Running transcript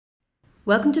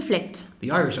Welcome to Flipped,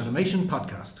 the Irish Animation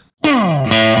Podcast.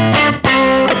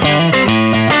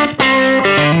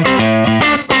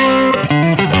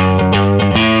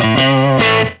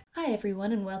 Hi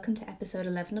everyone and welcome to episode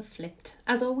 11 of Flipped.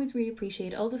 As always, we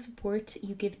appreciate all the support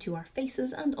you give to our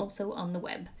faces and also on the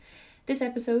web. This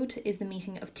episode is the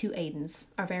meeting of two Aidans,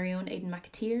 our very own Aidan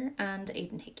McAteer and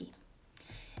Aidan Hickey.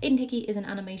 Aidan Hickey is an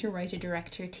animator, writer,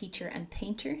 director, teacher and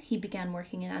painter. He began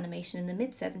working in animation in the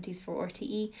mid-70s for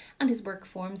RTE, and his work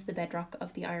forms the bedrock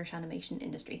of the Irish animation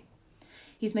industry.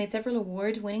 He's made several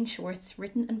award-winning shorts,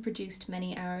 written and produced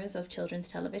many hours of children's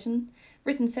television,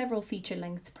 written several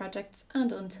feature-length projects,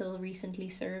 and until recently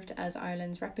served as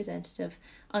Ireland's representative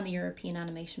on the European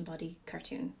animation body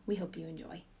Cartoon. We hope you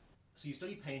enjoy. So you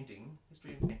study painting,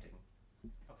 history and painting.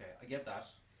 Okay, I get that.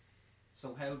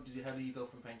 So how do you go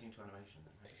from painting to animation?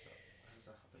 How does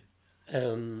that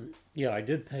happen? I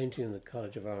did painting in the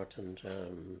College of Art and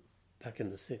back in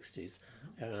the 60s.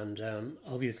 And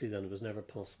obviously then it was never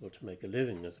possible to make a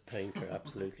living as a painter,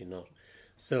 absolutely not.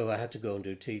 So I had to go and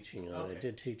do teaching. Okay. I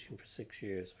did teaching for 6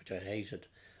 years, which I hated.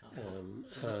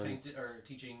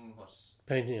 Teaching what?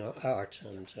 Painting art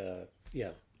and, art.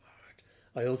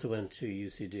 I also went to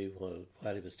UCD while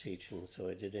I was teaching, so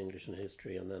I did English and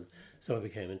history, and then so I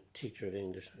became a teacher of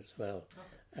English as well.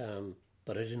 Okay.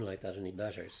 But I didn't like that any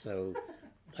better. So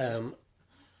I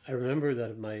remember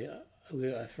that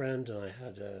a friend and I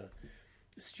had a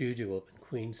studio up in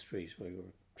Queen Street where we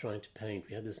were trying to paint.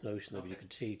 We had this notion that you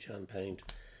could teach and paint,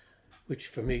 which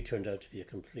for me turned out to be a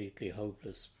completely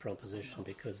hopeless proposition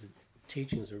because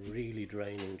teaching is a really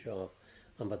draining job.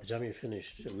 And by the time you're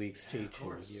finished a week's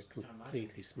teaching, you're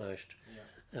completely smashed.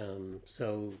 Yeah.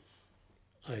 So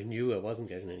I knew I wasn't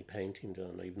getting any painting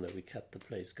done, even though we kept the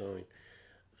place going.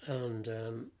 And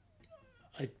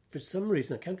for some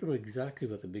reason, I can't remember exactly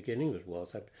what the beginning of it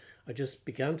was. I just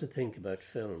began to think about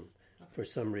film for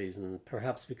some reason,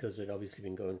 perhaps because we'd obviously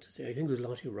been going to see, I think it was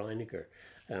Lotte Reiniger,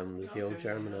 the old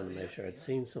German animator. I'd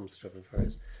seen some stuff of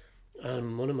hers.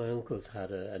 And one of my uncles had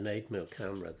an 8mm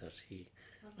camera that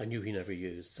I knew he never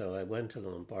used, so I went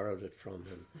along and borrowed it from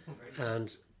him.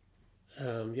 And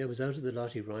it was out of the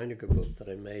Lotte Reiniger book that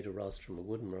I made a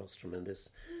wooden rostrum in this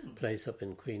place up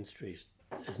in Queen Street,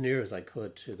 as near as I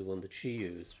could to the one that she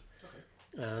used. Okay.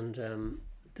 And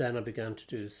then I began to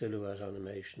do silhouette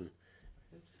animation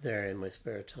there in my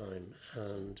spare time,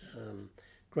 and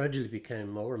gradually became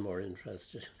more and more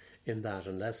interested in that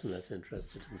and less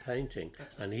interested in painting,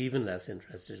 and even less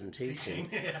interested in teaching.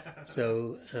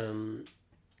 So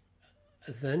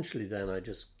eventually then I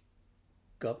just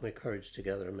got my courage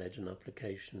together and made an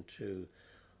application to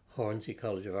Hornsey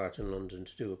College of Art in London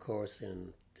to do a course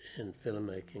in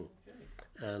filmmaking.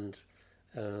 And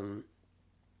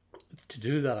to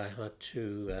do that I had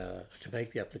to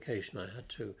make the application I had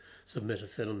to submit a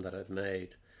film that I'd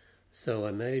made. So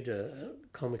I made,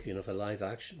 comically enough, a live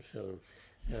action film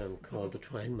called The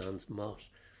Twangman's Mott,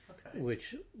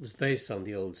 which was based on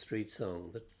the old street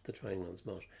song, The Twangman's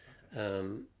Mott.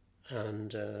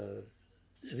 And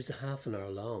it was a half an hour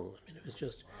long. I mean, it was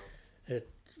just,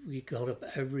 we got up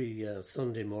every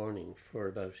Sunday morning for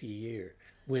about a year,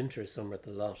 winter, summer at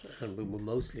the lot, and we were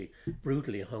mostly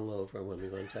brutally hungover when we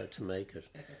went out to make it.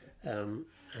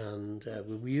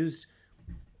 We used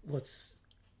what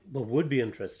would be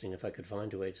interesting if I could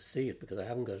find a way to see it, because I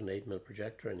haven't got an 8mm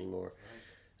projector anymore.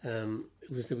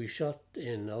 It was that we shot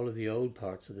in all of the old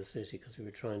parts of the city because we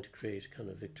were trying to create a kind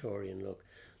of Victorian look.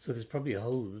 So there's probably a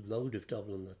whole load of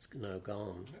Dublin that's now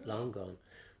gone, long gone,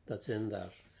 that's in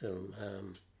that film.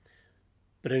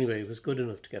 But anyway, it was good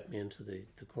enough to get me into the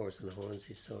course in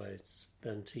Hornsey, so I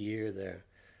spent a year there.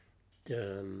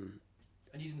 And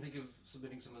you didn't think of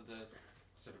submitting some of the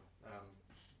sort of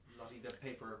the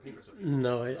paper stuff?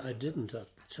 No, I didn't at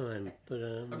the time. But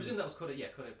I presume that was cut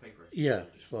out paper. Yeah,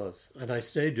 it was. And I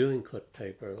stayed doing cut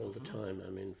paper all the time. I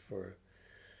mean,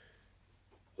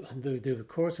 the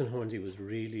course in Hornsey was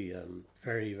really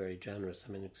very, very generous.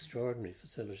 I mean, extraordinary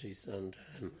facilities. And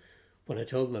when I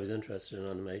told them I was interested in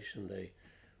animation, they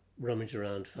rummaged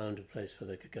around, found a place where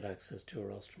they could get access to a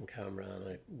rostrum camera, and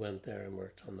I went there and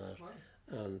worked on that. Wow.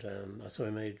 And so I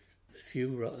made a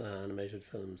few animated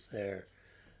films there.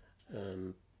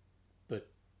 But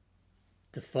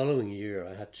the following year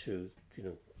I had to,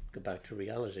 go back to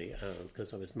reality,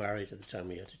 because I was married at the time.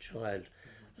 We had a child,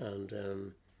 and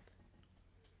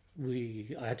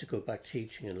I had to go back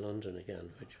teaching in London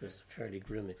again, which was a fairly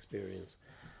grim experience.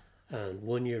 And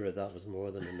 1 year of that was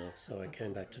more than enough, so I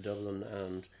came back to Dublin,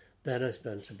 and then I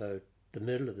spent about the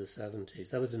middle of the 70s.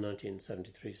 That was in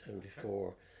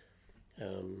 1973-74.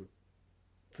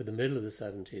 For the middle of the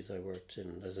 70s, I worked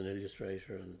as an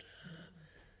illustrator and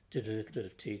did a little bit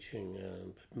of teaching,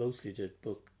 but mostly did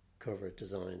book cover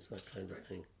designs, that kind of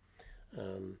thing.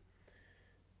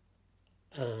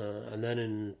 And then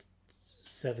in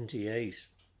 78,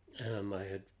 I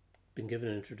had been given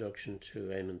an introduction to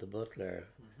Eamon the butler,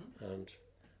 and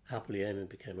happily Eamon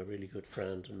became a really good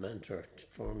friend and mentor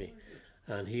for me.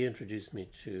 And he introduced me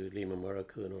to Lima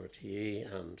Muraku and RTE,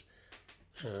 and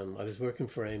I was working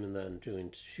for Eamon then,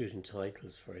 shooting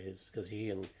titles for his, because he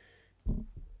and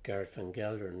Gareth van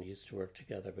Gelderen used to work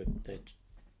together, but they'd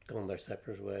gone their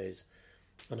separate ways.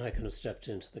 And I kind of stepped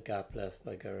into the gap left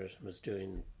by Gareth and was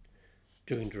doing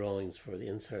drawings for the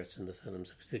inserts in the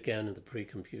films. Because again, in the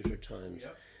pre-computer times,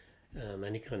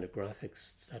 any kind of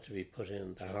graphics had to be put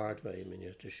in the hard way. I mean, you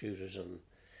had to shoot it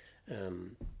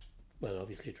and, well,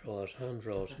 obviously draw it, hand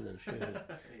draw it, and then shoot it.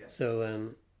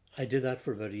 So I did that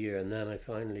for about a year, and then I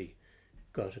finally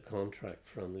got a contract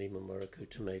from Lima Muraku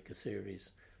to make a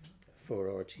series for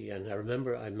RT. And I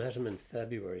remember I met him in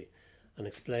February and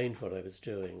explained what I was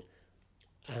doing,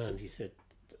 and he said,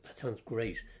 "That sounds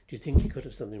great. Do you think you could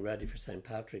have something ready for St.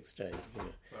 Patrick's Day?" You know?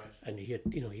 Right. And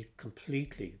he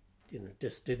completely,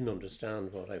 just didn't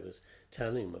understand what I was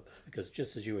telling him about, because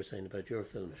just as you were saying about your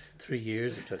film, 3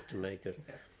 years it took to make it.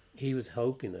 He was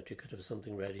hoping that you could have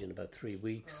something ready in about 3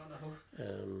 weeks.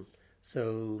 Oh,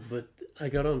 no. But I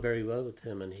got on very well with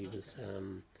him, and he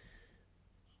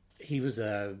was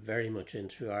very much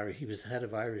into Irish. He was head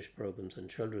of Irish programs and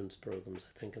children's programs,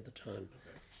 I think, at the time.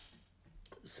 Okay.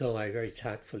 So I very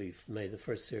tactfully made the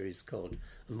first series called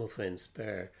A Muffin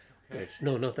Spare. That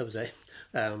was it.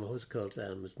 What was it called?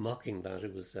 It was mocking that.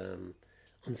 It was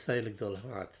Unsailing Dull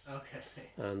Hearth. Okay.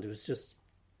 And it was just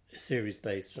a series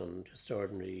based on just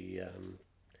ordinary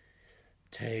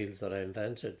tales that I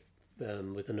invented,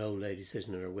 with an old lady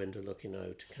sitting in her window looking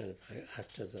out to kind of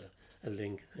act as a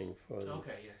link thing for them.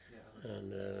 Okay, yeah.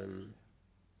 And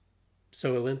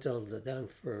so I went on down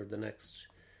for the next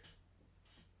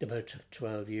about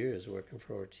 12 years working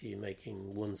for RT,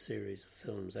 making one series of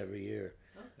films every year.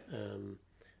 Okay.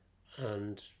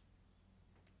 And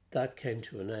that came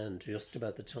to an end just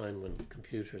about the time when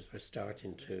computers were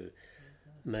starting to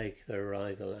make their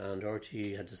arrival, and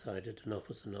RTE had decided enough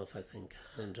was enough, I think,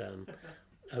 and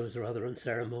I was rather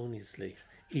unceremoniously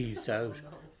eased out.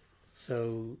 Oh, no.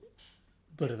 So,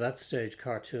 but at that stage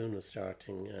Cartoon was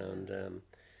starting, and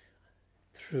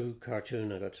through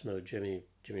Cartoon I got to know Jimmy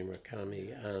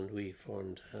Murakami, and we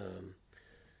formed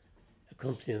a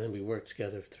company, and then we worked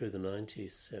together through the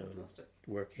 90s,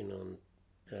 working on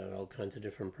all kinds of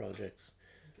different projects.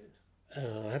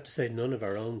 Good. I have to say none of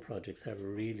our own projects ever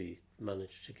really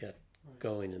managed to get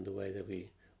going in the way that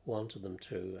we wanted them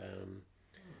to,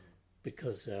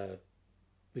 because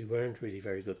we weren't really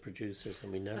very good producers,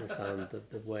 and we never found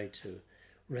the way to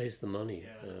raise the money.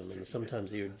 And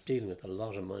sometimes you're dealing with a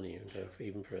lot of money,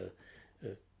 even for a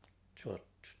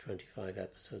 25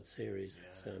 episode series. Yeah.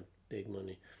 It's big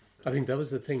money. I think that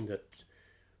was the thing that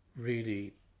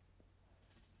really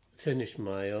finished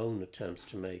my own attempts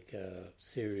to make a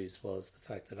series, was the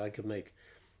fact that I could make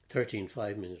 13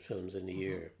 5-minute films in a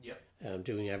year,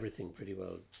 doing everything pretty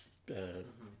well,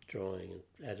 drawing and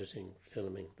editing,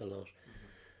 filming, the lot.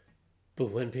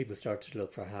 But when people started to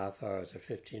look for half hours or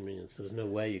 15 minutes, there was no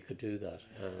way you could do that,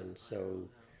 and so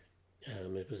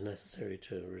it was necessary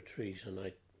to retreat. And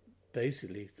I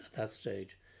basically at that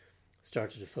stage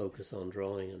started to focus on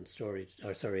drawing and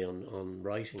on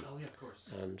writing. Oh yeah, of course.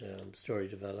 And story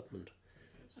development.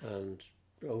 And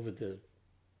over the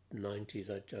 90s,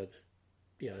 it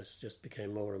just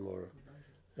became more and more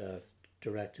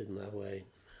directed in that way.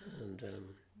 And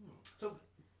so,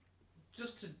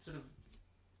 just to sort of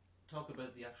talk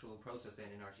about the actual process then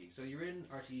in RT. So you're in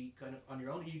RT kind of on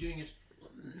your own. Are you doing it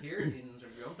here in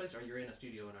sort of your own place, or you're in a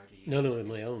studio in RT? No, in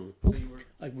my own. So you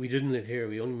were. We didn't live here.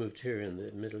 We only moved here in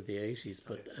the middle of the 80s.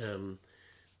 But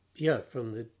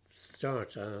from the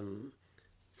start,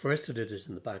 first I did it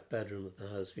in the back bedroom of the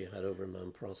house we had over in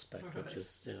Mount Prospect, which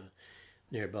is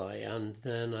nearby. And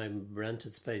then I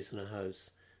rented space in a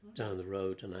house down the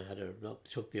road, and I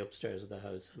took the upstairs of the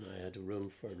house, and I had a room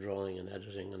for drawing and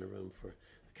editing and a room for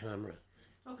the camera.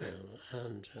 Okay.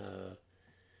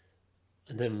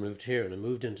 And then moved here, and I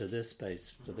moved into this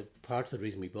space. So the part of the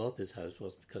reason we bought this house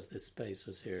was because this space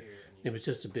was here. It was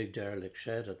just a big derelict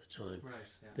shed at the time. Right.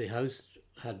 Yeah. The house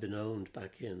had been owned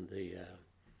back in the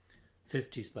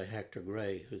 50s by Hector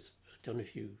Gray, who's, I don't know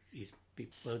if he's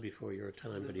well before your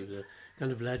time, but he was a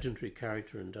kind of legendary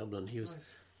character in Dublin. He was,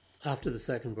 after the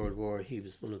Second World War, he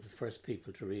was one of the first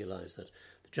people to realise that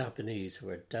the Japanese, who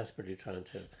were desperately trying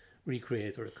to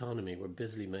recreate their economy, were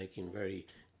busily making very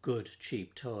good,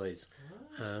 cheap toys.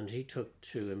 And he took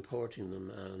to importing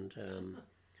them and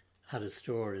had a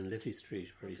store in Liffey Street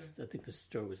where Okay. I think the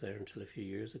store was there until a few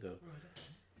years ago. Right,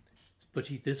 okay. But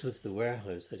this was the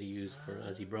warehouse that he used for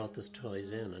as he brought his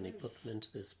toys in, and he put them into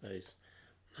this space.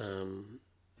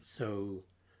 So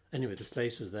anyway, the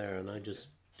space was there, and I just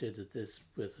did this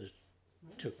with it.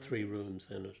 Took 3 rooms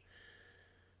in it,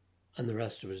 and the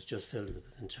rest of it is just filled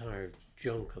with the entire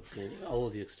junk of all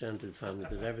the extended family.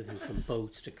 There's everything from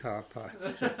boats to car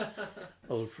parts to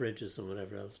old fridges and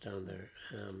whatever else down there.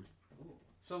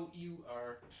 So you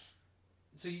are,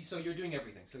 so you're doing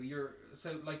everything.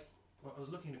 I was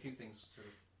looking at a few things, sort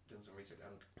of doing some research,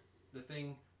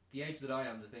 and the age that I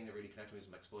am, the thing that really connected me was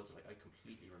Max Buds. Like I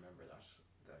completely remember that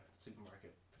the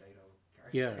supermarket potato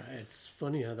character. Yeah, it's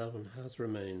funny how that one has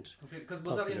remained. Because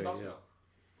was that in popular, Bosco?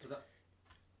 yeah. Was that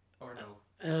or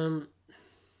no?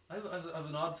 I have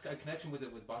an odd connection with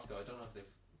it with Bosco. I don't know if they've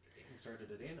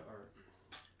inserted it in or.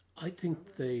 I think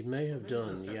they may have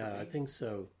done. Yeah, I think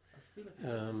so. I feel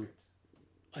like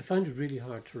I find it really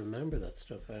hard to remember that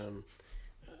stuff.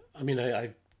 I mean,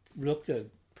 I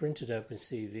printed out my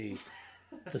CV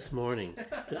this morning,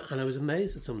 and I was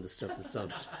amazed at some of the stuff that's on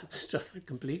it. Stuff I'd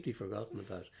completely forgotten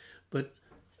about. But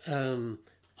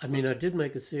I mean, I did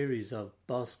make a series of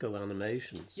Bosco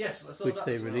animations, yes, I saw which that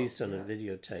they as well. released on Yeah. a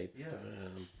videotape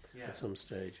Yeah. at some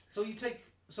stage.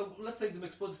 So let's say the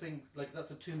Mixed Buds thing, like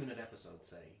that's a 2-minute episode,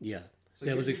 say. Yeah, So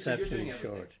that you're- was so you're doing exceptionally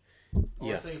everything. short. Or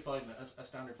Yeah. say a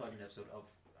standard 5-minute episode of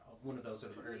one of those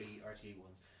sort of early RTE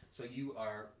ones. So you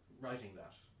are writing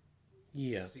that.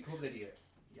 Yeah. So you come up with the idea.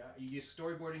 Yeah, are you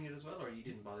storyboarding it as well, or you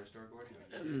didn't bother storyboarding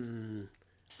it?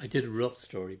 I did rough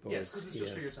storyboards. Yes, because it's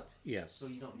just for yourself. Yeah. So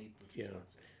you don't need them to be Yeah.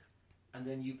 fancy. And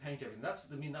then you paint everything.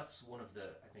 That's one of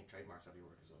the trademarks of your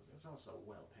work as well. It's all so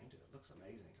well painted. It looks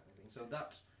amazing, kind of thing.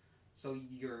 So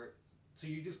you're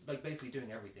just like basically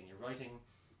doing everything. You're writing,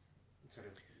 sort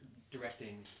of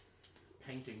directing,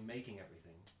 painting, making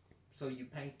everything. So you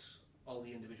paint all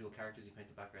the individual characters, you paint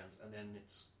the backgrounds, and then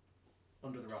it's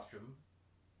under the rostrum.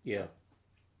 Yeah.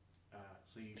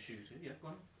 So you shoot it. Yeah, go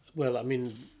on. Well, I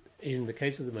mean, in the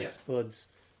case of the Max Buds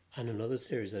and another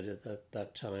series I did at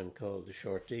that time called The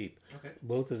Short Deep, Okay.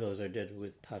 both of those I did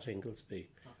with Pat Inglesby.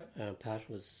 Okay.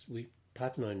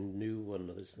 Pat and I knew one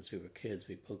another since we were kids.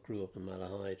 We both grew up in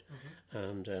Malahide,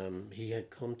 and he had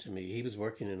come to me. He was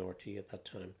working in RT at that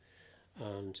time,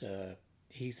 and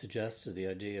he suggested the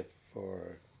idea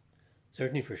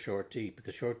certainly for Short Deep,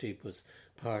 because Short Deep was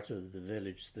part of the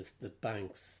village, the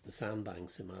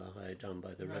sandbanks in Malahide down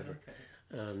by the river,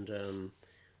 and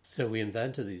so we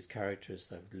invented these characters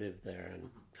that lived there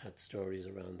and had stories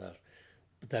around that.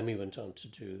 But then we went on to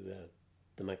do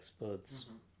the Max Buds.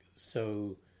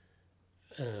 So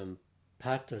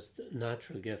Pat has a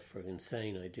natural gift for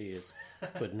insane ideas,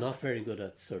 but not very good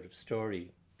at sort of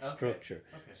story structure.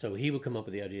 Okay. So he would come up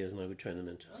with the ideas, and I would turn them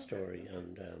into a story.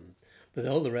 And but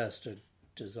all the rest, I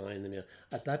designed them. Yeah.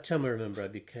 At that time, I remember I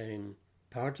became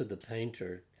part of the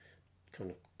painter,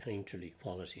 kind of painterly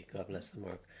quality. God bless the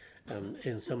mark.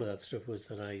 In some of that stuff was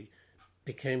that I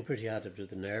became pretty adept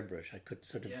with an airbrush. I could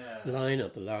sort of line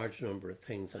up a large number of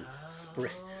things and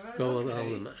go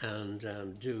along them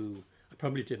and do. I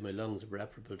probably did my lungs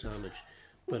irreparable damage,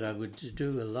 but I would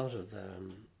do a lot of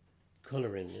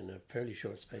colouring in a fairly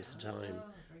short space of time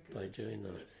by doing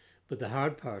that. But the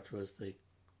hard part was the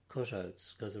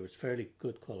cutouts, because it was fairly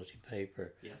good quality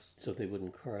paper, so they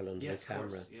wouldn't curl under the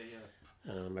camera.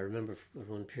 I remember for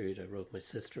one period I wrote my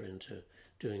sister into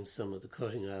doing some of the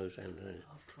cutting out, and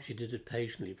she did it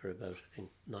patiently for about, I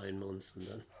think, 9 months, and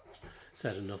then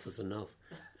said enough is enough.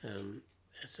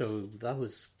 So that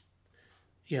was,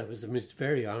 it was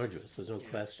very arduous, there's no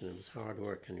question. It was hard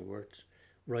work, and you worked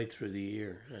right through the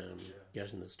year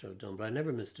getting the stuff done. But I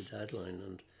never missed a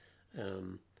deadline,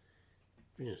 and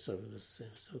so it was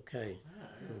okay.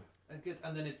 Good.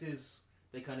 And then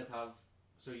they kind of have,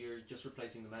 so you're just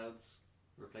replacing the mouths,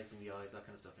 replacing the eyes, that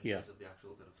kind of stuff in terms of the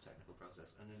actual bit of technical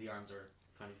process. And then the arms are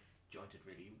kind of jointed,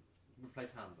 really. You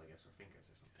replace hands, I guess, or fingers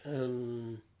or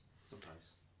something.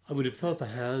 Sometimes. I would have thought the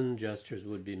hand gestures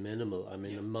would be minimal. I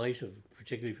mean, I might have,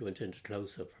 particularly if you went into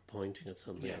close-up for pointing at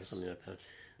something or something like that,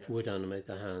 would animate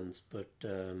the hands. But,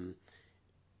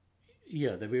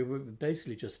 they were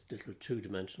basically just little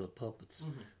two-dimensional puppets,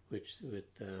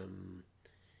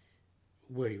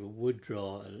 where you would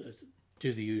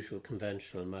do the usual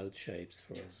conventional mouth shapes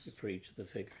for each of the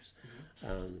figures,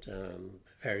 and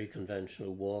very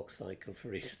conventional walk cycle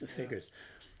for each of the figures,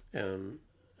 and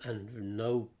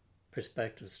no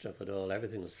perspective stuff at all.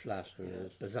 Everything was flat. It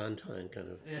was Byzantine kind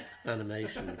of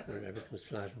animation where everything was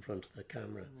flat in front of the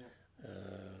camera.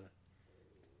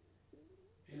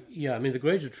 I mean, the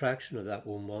great attraction of that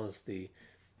one was the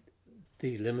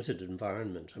the limited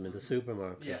environment. I mean, the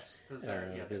supermarket. Yes, because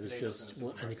there was just,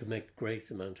 and you could make great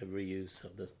amount of reuse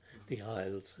of the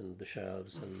aisles and the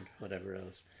shelves and whatever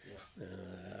else. Yes.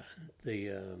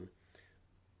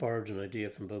 Borrowed an idea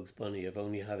from Bugs Bunny of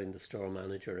only having the store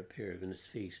manager appear in his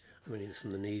feet. I mean, he was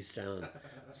from the knees down.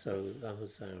 So that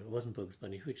was, it wasn't Bugs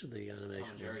Bunny. Which of the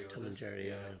animation? Tom and Jerry,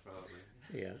 yeah. Probably.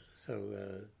 Yeah, so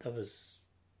that was,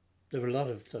 there were a lot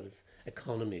of sort of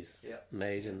economies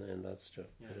made in that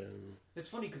stuff. Yeah. But, it's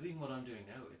funny because even what I'm doing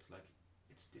now, it's like,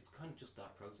 it's kind of just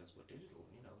that process but digital,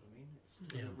 you know what I mean? It's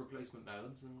replacement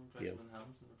mouths and replacement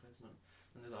hands and replacement,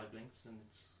 and there's eye blinks, and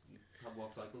you have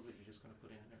walk cycles that you just kind of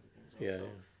put in and everything. So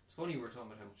it's funny we're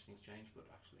talking about how much things change, but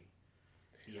actually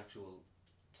the actual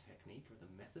technique or the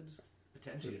method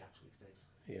potentially actually stays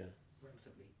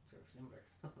relatively sort of similar.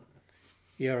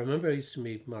 Yeah, I remember I used to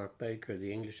meet Mark Baker,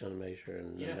 the English animator,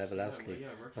 and Neville Astley,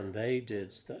 and they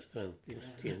did that. And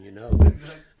you know,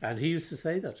 exactly. And he used to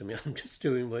say that to me. I'm just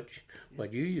doing what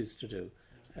you used to do,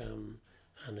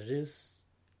 and it is.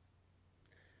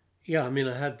 Yeah, I mean,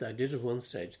 I did at one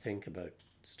stage think about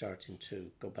starting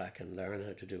to go back and learn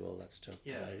how to do all that stuff.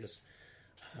 Yeah. But I just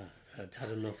I'd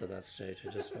had enough at that stage.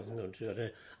 I just wasn't going to do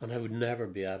it, and I would never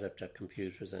be adept at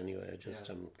computers anyway.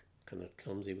 I'm kind of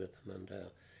clumsy with them, and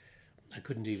I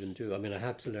couldn't even do. I mean, I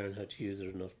had to learn how to use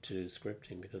it enough to do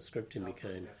scripting, because scripting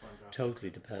became totally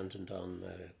dependent on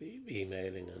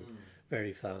emailing and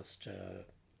very fast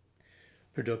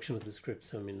production of the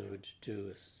scripts. I mean, I would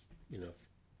do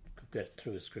could get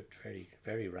through a script very,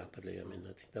 very rapidly. I mean,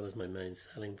 I think that was my main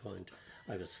selling point.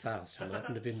 I was fast. I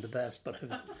mightn't have been the best, but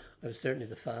I was certainly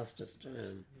the fastest.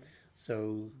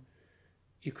 So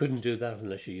you couldn't do that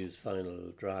unless you used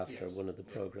Final Draft or one of the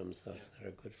programs that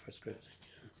are good for scripting.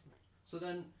 So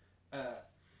then,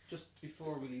 just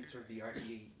before we leave sort of the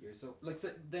RTE years, so like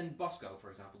then Bosco,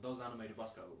 for example, those animated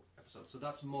Bosco episodes. So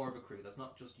that's more of a crew. That's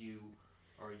not just you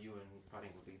or you and Pat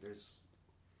Ingleby. Because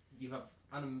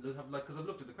I've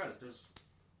looked at the credits. There's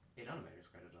 8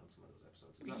 animators credited on some of those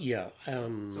episodes.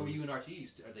 So are you and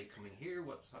RTE? Are they coming here?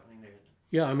 What's happening there?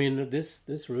 Yeah, I mean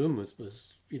this room was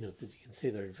you know, as you can see,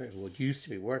 there are what used to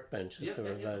be workbenches. There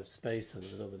were a lot of space, and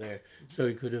it was over there. So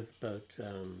we could have about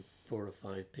 4 or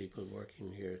 5 people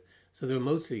working here. So they were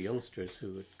mostly youngsters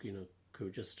who were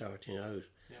just starting out.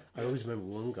 Yeah. I always remember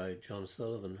one guy, John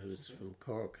Sullivan, who's from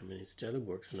Cork. I mean, he still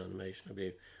works in animation, I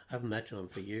believe. I haven't met John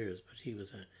for years, but he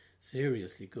was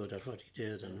seriously good at what he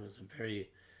did, and was a very,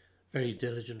 very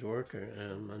diligent worker.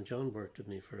 And John worked with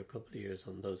me for a couple of years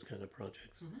on those kind of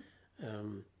projects.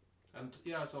 And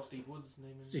I saw Steve Wood's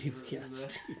name in Steve,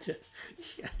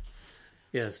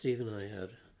 Steve and I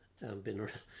had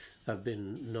have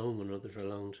been known one another for a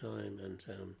long time, and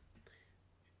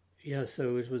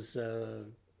so it was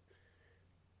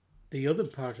the other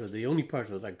part of it. The only part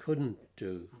of it I couldn't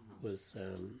do was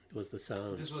the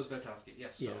sound. This was about to ask you,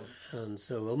 yes. Yeah, and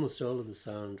so almost all of the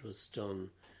sound was done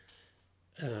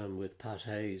with Pat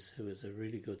Hayes, who is a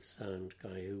really good sound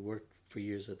guy who worked for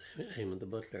years with Eamon the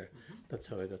Butler. That's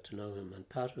how I got to know him, and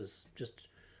Pat was just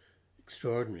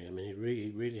extraordinary. I mean,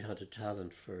 he really had a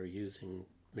talent for using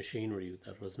machinery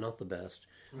that was not the best,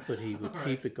 but he would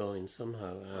keep it going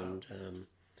somehow, and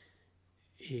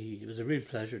it was a real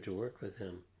pleasure to work with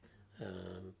him.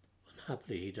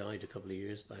 Unhappily, he died a couple of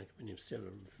years back. I mean, he was still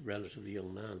a relatively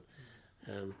young man,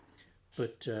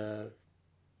 but I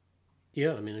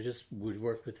mean, I just would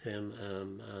work with him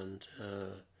and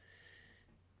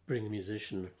bring a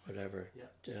musician, whatever,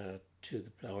 to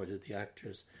the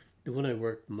actors. The one I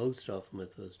worked most often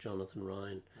with was Jonathan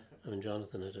Ryan. I mean,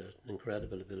 Jonathan had an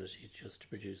incredible ability just to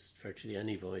produce virtually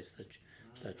any voice that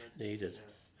you needed.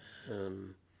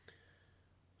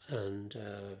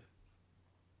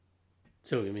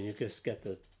 So, I mean, you just get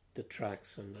the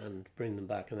tracks and bring them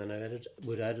back, and then I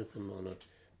would edit them on a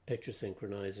picture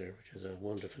synchronizer, which is a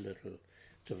wonderful little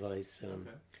device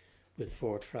with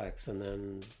 4 tracks, and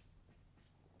then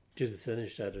do the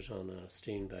finished edit on a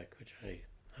Steenbeck, which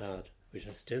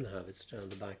I still have. It's down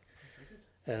the back.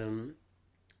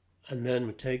 And then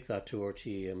we take that to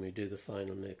RTE and we do the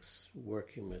final mix,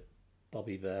 working with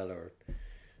Bobby Bell or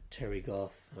Terry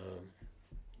Goff.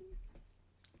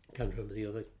 Can't remember the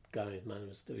other guy, man,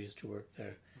 that used to work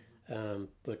there.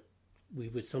 But we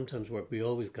would sometimes work. We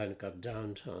always kind of got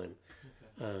downtime,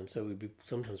 and so we'd be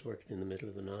sometimes working in the middle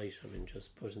of the night. I mean,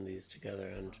 just putting these together,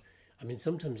 and I mean,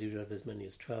 sometimes you'd have as many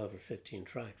as 12 or 15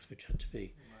 tracks, which had to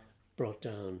be brought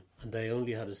down, and they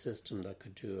only had a system that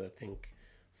could do, I think,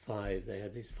 5. They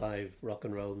had these 5 rock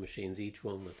and roll machines, each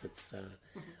one with its.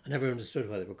 I never understood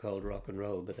why they were called rock and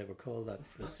roll, but they were called that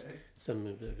for it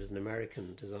was an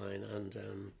American design, and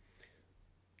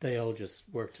they all just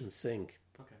worked in sync.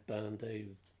 And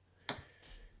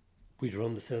we'd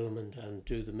run the film and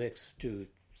do the mix, do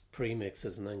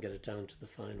pre-mixes, and then get it down to the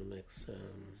final mix.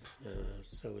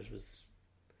 So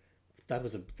that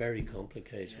was a very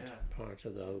complicated part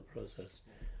of the whole process.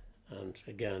 And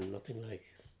again, nothing like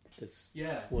this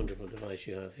wonderful device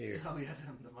you have here. Oh yeah,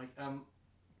 the mic.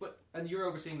 And you're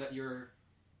overseeing that, you're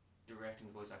directing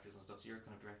the voice actors and stuff, so you're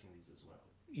kind of directing these as well.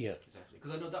 Yeah. Essentially.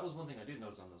 Because I know that was one thing I did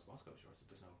notice on those Bosco shorts, that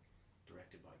there's no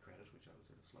directed by credit, which I was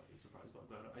sort of slightly surprised by.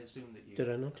 But I assume that you... Did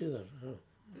I not do that? Oh.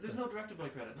 There's no directed by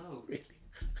credit, no. Really?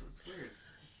 So it's weird.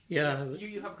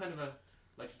 You have kind of a,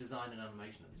 like, design and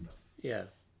animation and stuff. Yeah.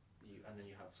 And then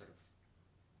you have sort of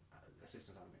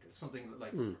assistant animators. Something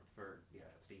like for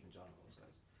Steve and John and those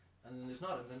guys. And then there's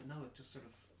not, and then it just sort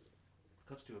of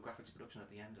cuts to a graphics production at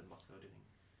the end and Bosco doing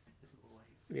his little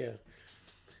wave. Yeah.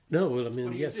 No, well, I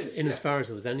mean, yes, as far as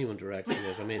there was anyone directing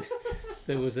it, I mean,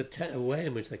 there was a way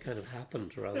in which they kind of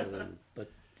happened rather than, but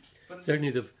certainly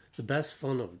the best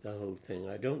fun of the whole thing,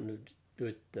 I don't do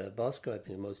it, Bosco, I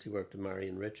think, mostly worked with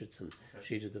Marion Richardson. Okay.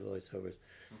 She did the voiceovers.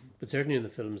 But certainly in the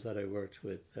films that I worked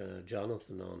with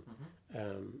Jonathan on,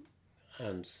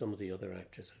 and some of the other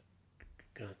actors,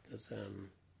 God, there's,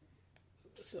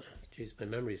 geez, my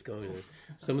memory's going.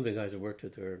 Some of the guys I worked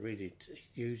with were really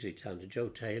hugely talented. Joe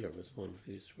Taylor was one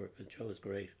who used to work with. Joe was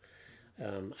great.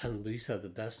 And we used to have the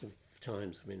best of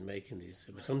times, I mean, making these.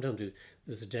 Sometimes there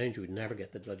was a danger we'd never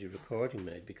get the bloody recording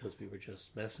made because we were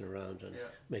just messing around and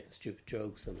making stupid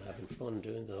jokes and having fun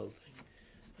doing the whole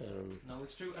thing. No,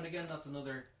 it's true. And again, that's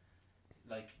another,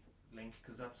 like, link,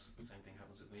 because that's the same thing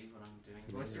happens with me when I'm doing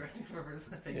voice directing for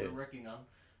the thing we're working on.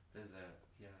 There's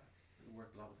we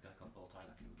worked a lot with a guy called Paul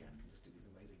Tyler, who again can just do these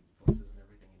amazing voices and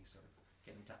everything, and he's sort of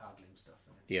getting to ad-lib stuff.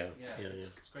 And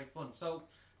it's great fun. So,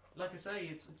 like I say,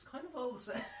 it's kind of all the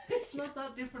same. It's not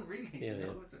that different, really.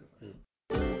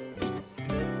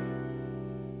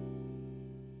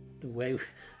 The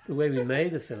way we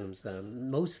made the films then,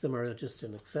 most of them are just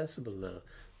inaccessible now.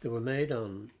 They were made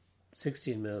on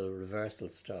 16mm reversal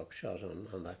stock, shot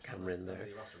on that camera in there.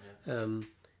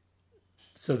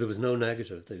 So there was no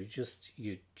negative. They just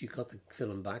you got the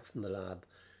film back from the lab,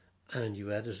 and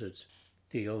you edited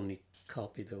the only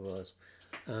copy there was.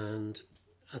 And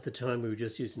at the time we were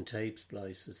just using tape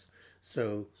splices,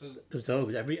 so there was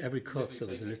always every cut there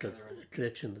was a little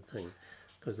glitch in the thing,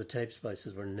 because the tape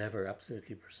splices were never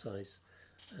absolutely precise.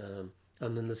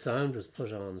 And then the sound was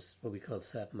put on what we call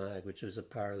set mag, which was a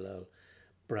parallel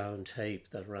brown tape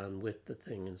that ran with the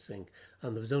thing in sync.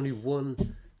 And there was only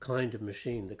one kind of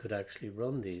machine that could actually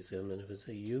run these, and it was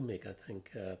a UMIG, I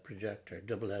think, projector,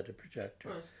 double-headed projector.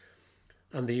 Right.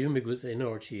 And the UMIG was in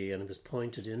RTE, and it was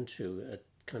pointed into a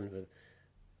kind of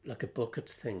like a bucket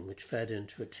thing, which fed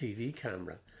into a TV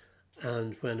camera.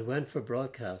 And when it went for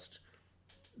broadcast,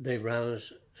 they ran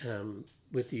it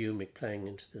with the UMIG playing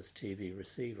into this TV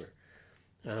receiver.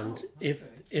 And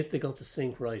if they got the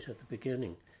sync right at the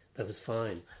beginning, that was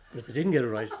fine. But if they didn't get it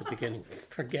right at the beginning,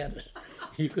 forget it.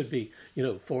 You could be,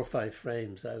 4 or 5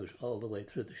 frames out all the way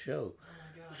through the show. Oh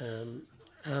my God.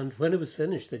 And when it was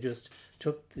finished, they just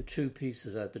took the 2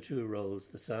 pieces out, the 2 rolls,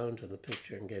 the sound and the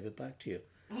picture, and gave it back to you.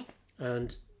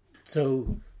 And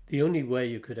so the only way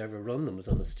you could ever run them was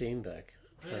on a Steenbeck.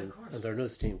 And there are no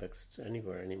Steenbecks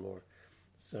anywhere anymore.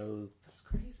 So that's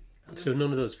crazy. So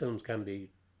none of those films can be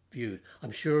viewed.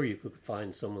 I'm sure you could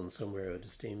find someone somewhere with a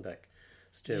Steenbeck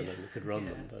still and you could run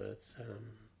them, but it's...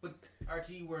 But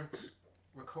RTE weren't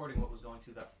recording what was going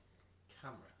through that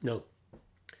camera? No.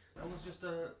 That was just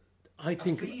I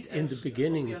think in the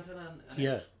beginning...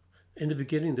 in the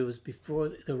beginning there was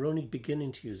they were only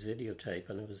beginning to use videotape,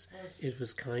 and it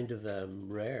was kind of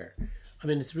rare. I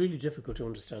mean, it's really difficult to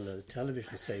understand how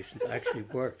the, stations actually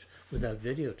worked without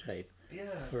videotape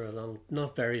for a long,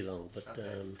 not very long, but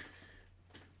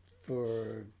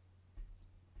for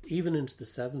even into the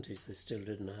 70s they still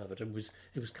didn't have it. It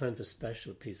was kind of a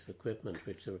special piece of equipment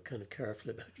which they were kind of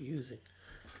careful about using.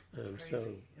 Crazy, so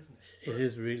isn't it? It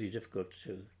is really difficult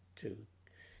to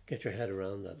get your head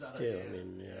around that still. Idea. I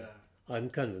mean, I'm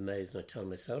kind of amazed, and I tell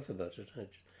myself about it.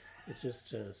 It's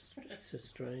just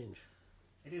strange.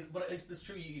 It is, but it's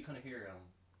true. You kind of hear,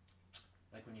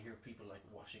 like when you hear people like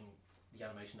washing the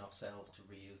animation off cells to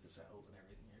reuse the cells and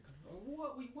everything. You're kind of,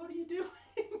 what are you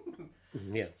doing?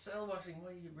 Yeah. Cell washing. Why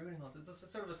are you ruining all this?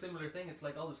 It's sort of a similar thing. It's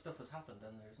like all this stuff has happened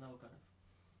and there's no kind of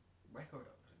record of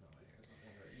it.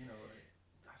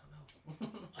 I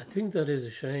don't know. I think that is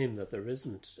a shame that there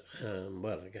isn't.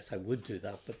 Well, I guess I would do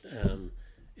that, but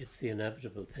it's the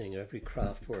inevitable thing. Every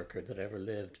craft worker that ever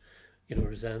lived,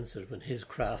 resents it when his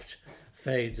craft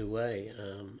fades away,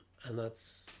 and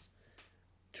that's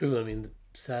true. I mean, the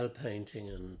cell painting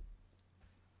and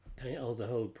all the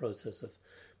whole process of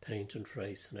paint and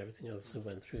trace and everything else who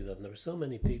went through that. And there were so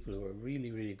many people who were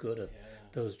really, really good at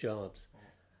those jobs.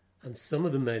 And some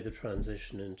of them made the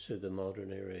transition into the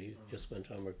modern era, just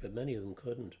went onward, but many of them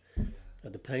couldn't.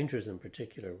 The painters in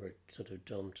particular were sort of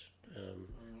dumped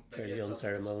fairly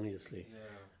unceremoniously.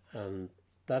 And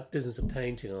that business of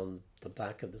painting on the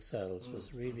back of the cells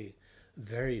was really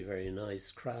very, very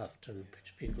nice craft, and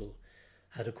which people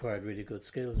had acquired really good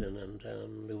skills in,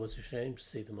 and it was a shame to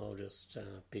see them all just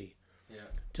be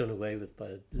done away with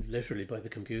literally by the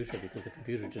computer, because the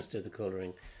computer just did the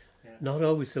colouring. Not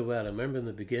always so well. I remember in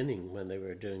the beginning when they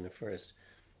were doing the first,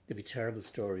 there'd be terrible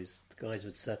stories. The guys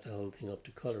would set the whole thing up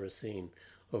to colour a scene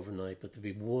overnight, but there'd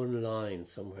be one line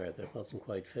somewhere that wasn't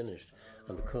quite finished,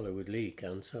 and the colour would leak,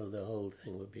 and so the whole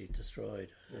thing would be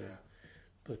destroyed.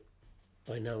 But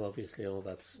by now, obviously, all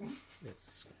that's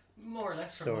it's more or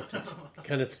less sorted.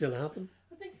 Can it still happen?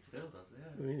 I think it still does.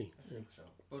 Yeah, really. I think so.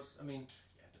 But I mean,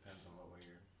 it depends on what way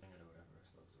you're thinking or whatever. I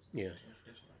suppose. Doesn't it? Yeah.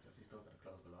 Tradition like this, you still got to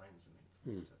close the lines. I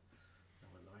mean, know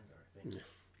where lines are. I think. You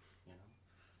know.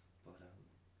 But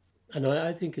and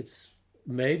I think it's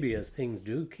maybe as things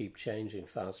do keep changing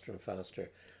faster and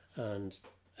faster, and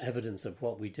evidence of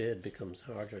what we did becomes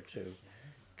harder to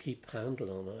keep handle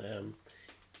on.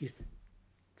 You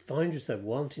find yourself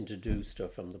wanting to do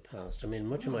stuff from the past. I mean,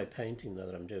 much of my painting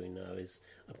that I'm doing now is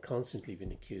I'm constantly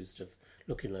being accused of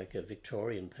looking like a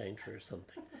Victorian painter or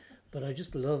something. But I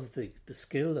just love the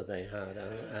skill that they had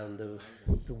and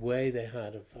the way they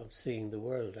had of seeing the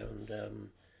world. And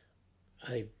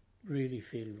I really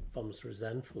feel almost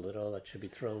resentful that all that should be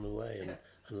thrown away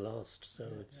and lost.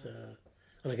 So it's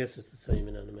and I guess it's the same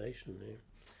in animation.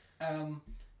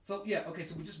 So we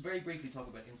just very briefly talk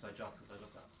about Inside Job, because I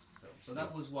love that film. So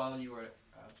that was while you were at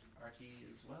RT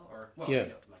as well, or bigger or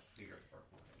whatever.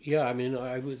 Yeah, I mean,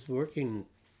 I was working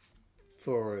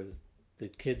for the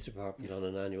kids department on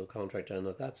an annual contract, and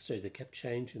at that stage they kept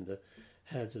changing the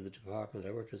heads of the department.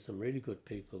 I worked with some really good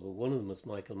people, but one of them was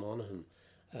Michael Monaghan,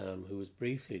 who was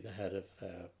briefly the head of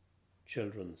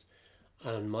children's.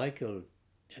 And Michael,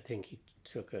 I think he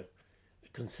took a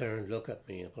concerned look at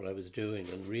me at what I was doing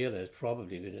and realised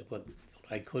probably what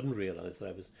I couldn't realise, that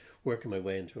I was working my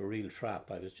way into a real trap.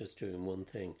 I was just doing one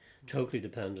thing, totally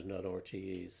dependent on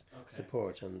RTE's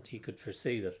support, and he could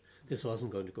foresee that this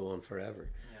wasn't going to go on forever.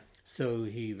 So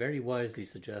he very wisely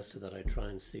suggested that I try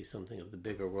and see something of the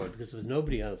bigger world, because there was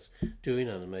nobody else doing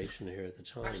animation here at the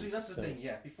time. Actually, that's the thing,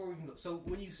 before we can go, so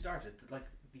when you started, like,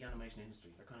 the animation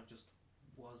industry, there kind of just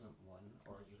wasn't one,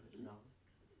 or you know?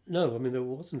 No, I mean, there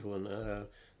wasn't one.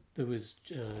 There was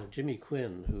Jimmy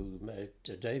Quinn, who made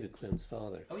David Quinn's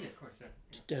father. Oh yeah, of course,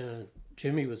 yeah.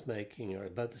 Jimmy was making, or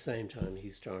about the same time, he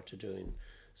started doing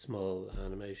small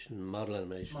model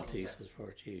animation pieces for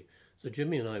RT. So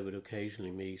Jimmy and I would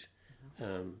occasionally meet,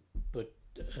 but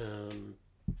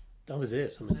that was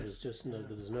it. I mean, there was just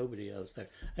there was nobody else there.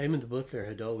 Eamon the Butler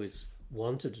had always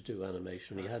wanted to do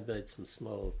animation. He had made some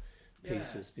small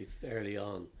pieces early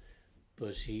on.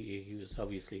 But he was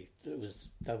obviously,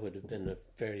 that would have been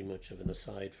very much of an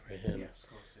aside for him. Yes, of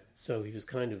course, yeah. So he was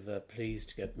kind of pleased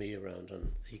to get me around,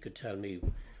 and he could tell me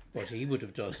what he would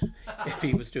have done if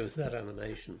he was doing that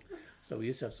animation. So we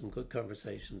used to have some good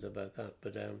conversations about that.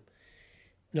 But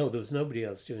no, there was nobody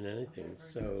else doing anything.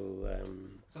 So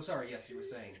sorry, yes, you were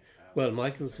saying. Well,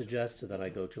 Michael suggested that I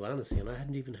go to Annecy, and I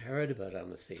hadn't even heard about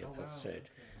Annecy at that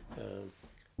stage. Okay.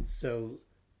 So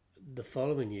the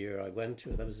following year I went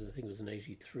to, I think it was in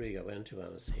 83, I went to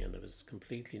Annecy, and I was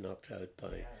completely knocked out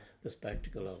by the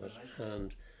spectacle of it.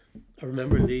 And I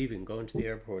remember leaving, going to the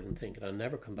airport and thinking, I'll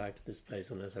never come back to this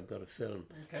place unless I've got a film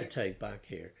to take back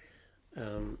here.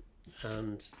 And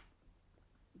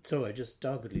so I just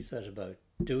doggedly set about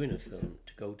doing a film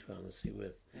to go to Annecy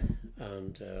with.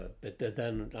 And but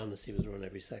then Annecy was run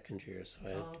every second year, so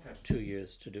I had 2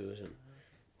 years to do it. And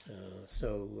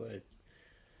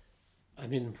I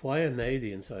mean, why I made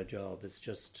the Inside Job is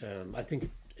just, I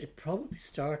think it probably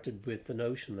started with the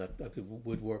notion that I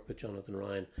would work with Jonathan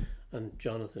Ryan, and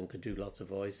Jonathan could do lots of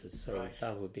voices, so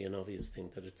that would be an obvious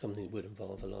thing, that it's something that would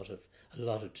involve a lot of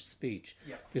speech,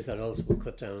 because that also would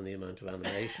cut down on the amount of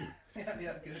animation.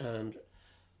 Good. And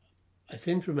I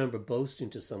seem to remember boasting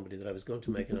to somebody that I was going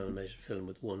to make an animated film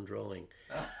with one drawing,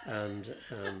 and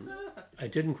I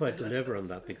didn't quite deliver on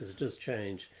that, because it does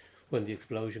change. When the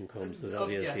explosion comes, there's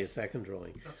obviously a second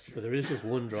drawing. That's true. But there is just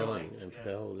one drawing, and for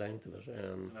the whole length of it.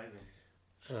 That's amazing.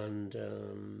 And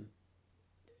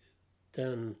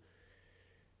then,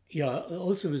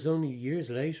 also it was only years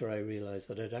later I realised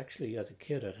that I'd actually, as a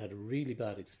kid, I'd had a really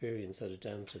bad experience at a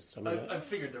dentist. I mean, I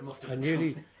figured there must have been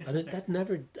something. And that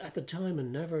never, at the time, it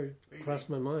never crossed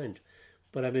my mind.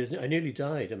 But I nearly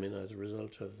died. I mean, as a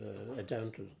result of a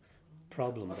dental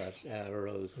problem that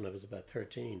arose when I was about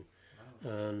 13,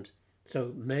 and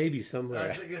so maybe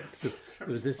somewhere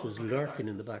this was lurking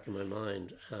in the back of my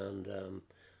mind, and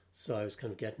so I was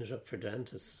kind of getting it up for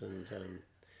dentists, and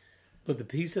but the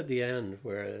piece at the end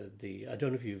where I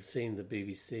don't know if you've seen the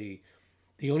BBC.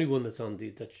 The only one that's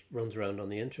that runs around on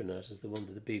the internet is the one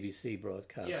that the BBC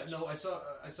broadcast. Yeah, no, I saw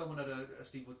one at a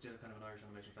Steve Woods did a kind of an Irish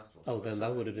animation festival. So then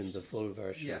that would have been the full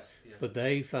version. Yes, yeah. But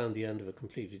they found the end of it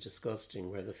completely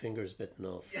disgusting, where the finger's bitten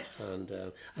off. Yes. And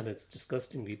it's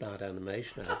disgustingly bad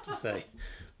animation, I have to say.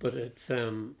 But it's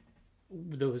there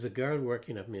was a girl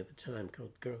working at me at the time,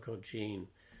 girl called Jean,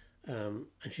 and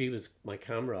she was my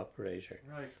camera operator.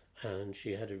 Right. And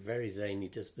she had a very zany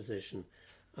disposition,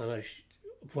 and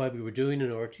while we were doing an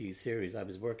RTE series, I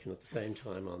was working at the same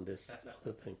time on this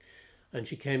other thing. And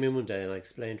she came in one day and I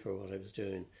explained to her what I was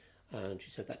doing. And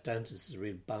she said, that dentist is a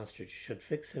real bastard. You should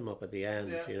fix him up at the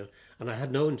end, you know. And I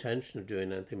had no intention of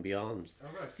doing anything beyond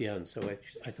the end. So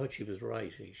I thought she was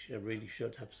right. I really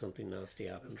should have something nasty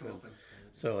happen to him.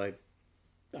 So I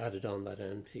added on that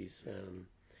end piece.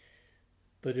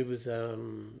 But it was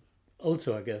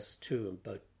also, I guess, too,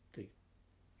 about the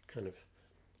kind of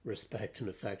respect and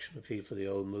affection I feel for the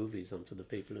old movies and for the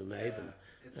people who made them.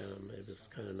 It was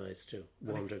kind of nice to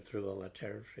wander through all that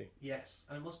territory. Yes,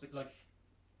 and it must be like.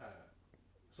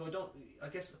 So I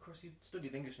guess of course you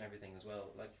studied English and everything as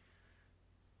well. Like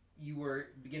you were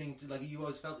beginning to you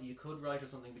always felt that you could write or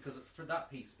something, because for that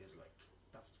piece is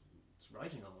it's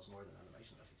writing almost more than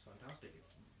animation. Like it's fantastic.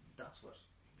 That's what.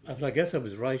 But I guess I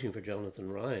was writing for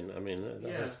Jonathan Ryan. I mean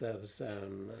that was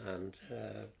and.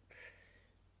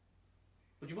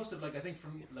 But you must have I think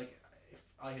from if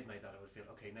I had made that, I would feel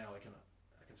okay. Now I can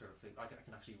sort of think I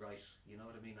can actually write. You know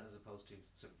what I mean? As opposed to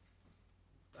sort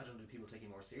of, I don't know, do people take you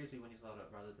more seriously when you thought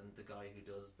it, rather than the guy who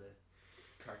does the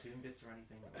cartoon bits or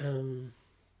anything?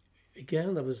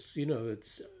 Again, that was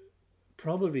it's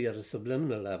probably at a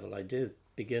subliminal level. I did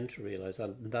begin to realise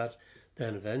that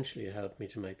then eventually helped me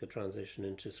to make the transition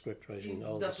into script writing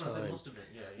all the time. That's what I said. Must have been.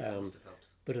 Yeah, must have helped.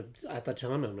 But at that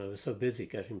time, I was so busy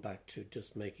getting back to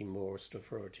just making more stuff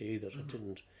for RTE that it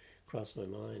didn't cross my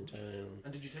mind.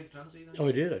 And did you take it to Annecy then? Oh,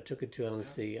 I did. I took it to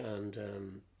Annecy,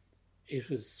 and it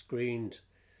was screened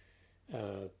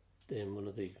in one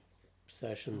of the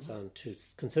sessions, and to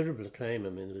considerable acclaim. I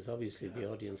mean, it was obviously the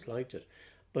audience liked it.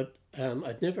 But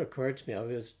it never occurred to me. I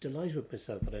was delighted with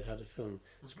myself that I'd had a film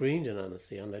screened in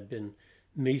Annecy, and I'd been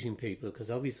meeting people, because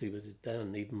obviously it was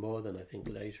then even more than I think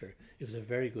later. It was a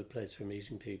very good place for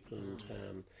meeting people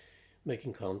and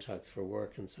making contacts for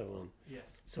work and so on.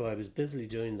 Yes. So I was busily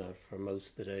doing that for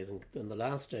most of the days, and then the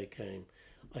last day came.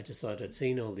 I decided I'd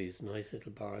seen all these nice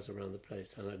little bars around the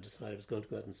place, and I decided I was going to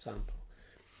go out and sample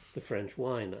the French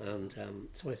wine. And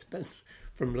so I spent,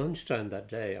 from lunchtime that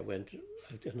day, I went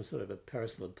on a sort of a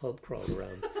personal pub crawl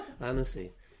around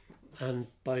Annecy. And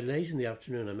by late in the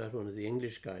afternoon, I met one of the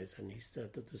English guys, and he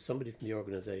said that there was somebody from the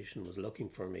organisation was looking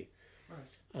for me.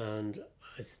 Right. And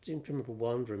I seem to remember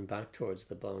wandering back towards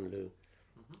the Bonlou.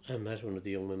 I met one of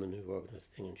the young women who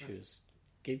organised the thing, and she was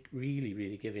really,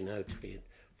 really giving out to be in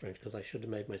French, because I should have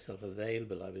made myself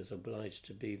available. I was obliged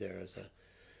to be there as a...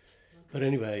 But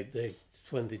anyway,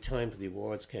 when the time for the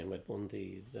awards came, I'd won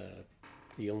the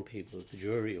young people, the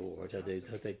jury award. It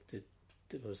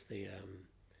was the...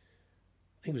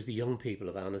 I think it was the young people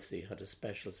of Annecy had a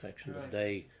special section that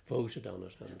they voted on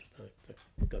it, and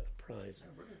they got the prize.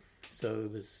 So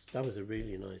that was a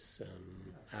really nice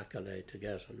accolade to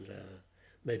get, and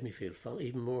made me feel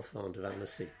even more fond of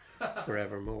Annecy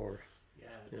forevermore. Yeah,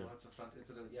 no, it's an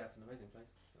amazing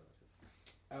place.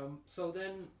 So it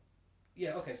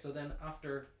is. So then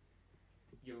after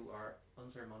you are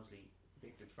unceremoniously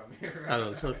evicted from here. I know,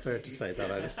 it's not fair to say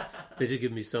that. They did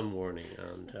give me some warning,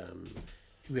 and.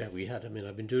 Yeah, we had. I mean,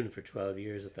 I've been doing it for 12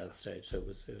 years at that stage, so it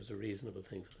was a reasonable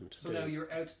thing for them to do. So now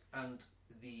you're out, and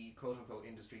the quote unquote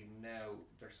industry now,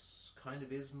 there's kind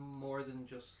of is more than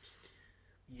just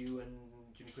you and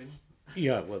Jimmy Quinn.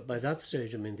 Yeah, well, by that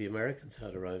stage, I mean, the Americans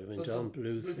had arrived. I mean, Don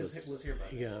Bluth was here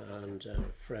by yeah, and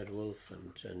Fred Wolf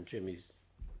and Jimmy's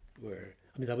were.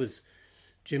 I mean, that was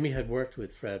Jimmy had worked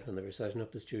with Fred when they were setting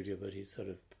up the studio, but he sort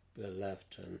of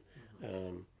left,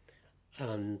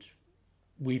 and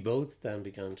we both then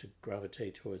began to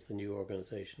gravitate towards the new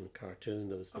organisation, Cartoon,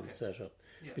 that was being set up,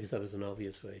 because that was an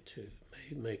obvious way to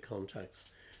make contacts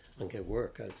and get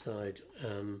work outside.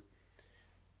 And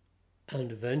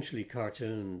eventually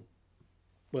Cartoon,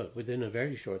 well, within a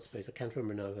very short space, I can't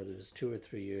remember now whether it was 2 or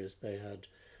 3 years, they had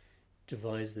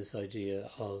devised this idea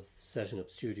of setting up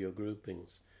studio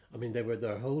groupings I mean,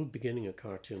 their whole beginning of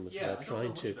cartoon was about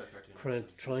trying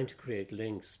to create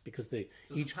links, because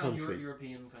each country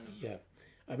European kind of. Yeah,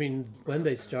 I mean, when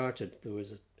they started, there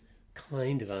was a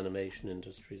kind of animation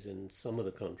industries in some of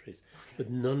the countries, but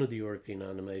none of the European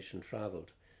animation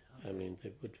travelled. I mean,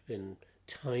 there would have been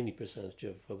tiny percentage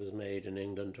of what was made in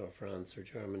England or France or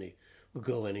Germany would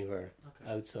go anywhere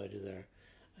outside of there.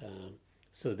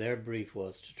 So their brief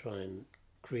was to try and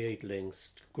create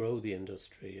links, to grow the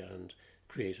industry and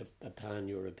create a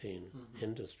pan-European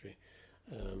industry.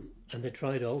 And they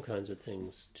tried all kinds of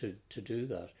things to do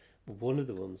that. But one of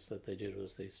the ones that they did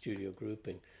was the studio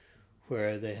grouping,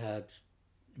 where they had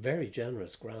very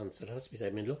generous grants. It has to be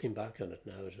said. I mean, looking back on it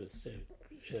now, it was a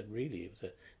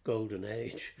golden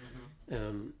age.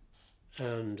 There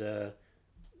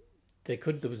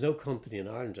was no company in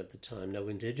Ireland at the time, no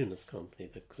indigenous company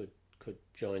that could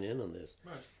join in on this.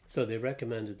 Right. So they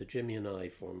recommended that Jimmy and I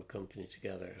form a company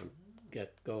together and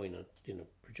get going and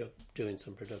doing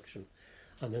some production,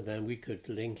 and then we could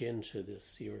link into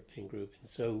this European grouping.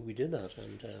 So we did that,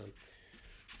 and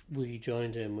we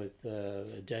joined in with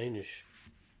a Danish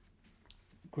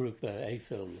group,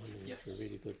 A-Film, a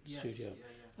really good studio,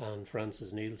 and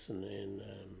Francis Nielsen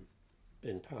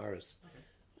in Paris.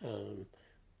 Okay.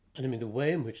 And I mean, the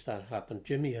way in which that happened,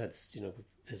 Jimmy had,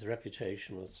 his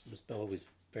reputation was always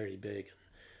very big,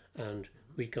 and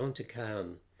we'd gone to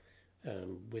Cannes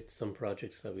with some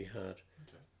projects that we had,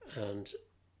 and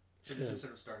so this is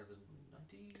sort of started in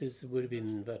the 90s? This would have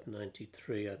been about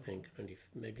 93, I think,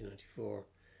 maybe 94,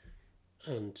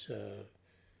 and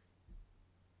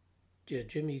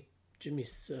Jimmy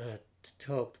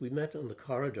talked. We met on the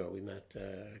corridor. We met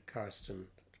Karsten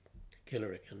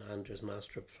Killerick and Anders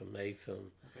Mastrup from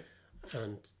A-Film,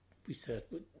 and we said,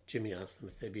 Jimmy asked them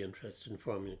if they'd be interested in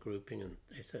forming a grouping, and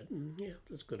they said, yeah,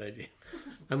 that's a good idea.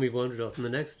 And we wandered off, and the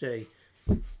next day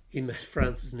he met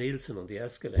Francis Nielsen on the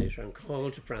escalator and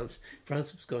called to Francis.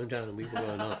 Francis was going down and we were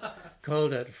going up.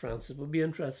 Called out to Francis, would be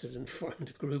interested in forming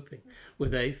a grouping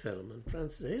with A-Film, and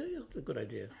Francis said, yeah, that's a good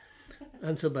idea.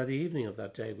 And so by the evening of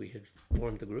that day we had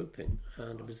formed the grouping,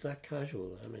 and it was that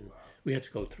casual. I mean, we had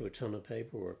to go through a ton of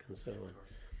paperwork and so on.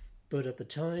 But at the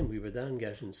time we were then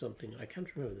getting something, I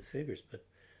can't remember the figures, but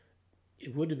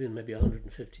it would have been maybe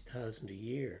 150,000 a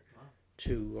year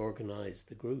to organise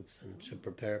the groups and to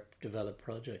develop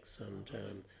projects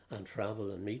and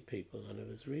travel and meet people. And it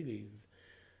was really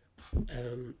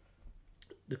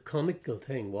the comical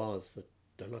thing was that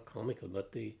they're not comical,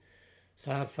 but the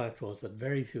sad fact was that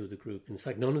very few of the groupings, in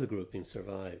fact none of the groupings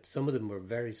survived. Some of them were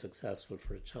very successful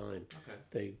for a time.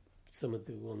 Some of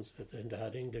the ones that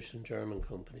had English and German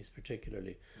companies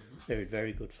particularly, they had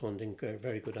very good funding,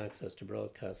 very good access to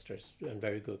broadcasters and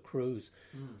very good crews,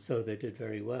 so they did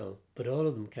very well. But all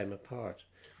of them came apart.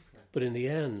 But in the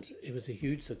end, it was a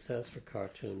huge success for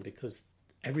cartoon because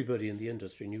everybody in the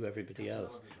industry knew everybody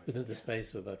else within the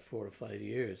space of about 4 or 5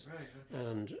 years.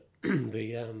 And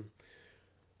the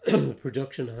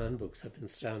production handbooks have been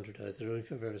standardised. I don't know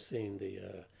if you've ever seen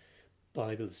the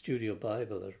Studio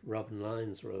Bible that Robin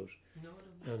Lyons wrote. No,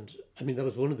 I don't. And I mean, that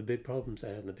was one of the big problems I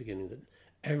had in the beginning, that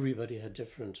everybody had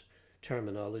different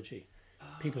terminology.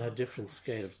 People had different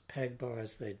scale of peg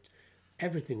bars.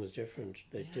 Everything was different.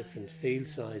 They had different field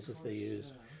sizes they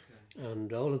used.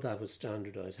 And all of that was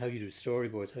standardised. How you do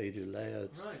storyboards, how you do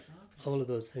layouts. All of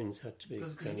those things had to be...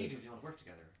 Because you need to, if you want to work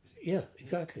together. Yeah,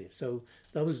 exactly. So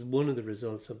that was one of the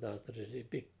results of that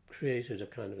it created a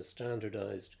kind of a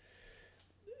standardised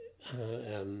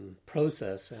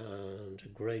process and a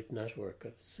great network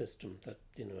of system that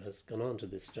has gone on to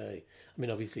this day. I mean,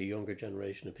 obviously a younger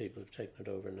generation of people have taken it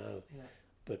over now,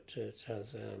 but it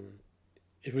has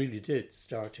it really did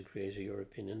start to create a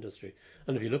European industry.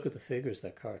 And if you look at the figures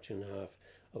that cartoon have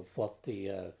of what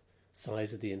the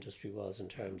size of the industry was in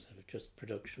terms of just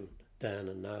production then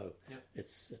and now,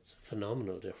 it's a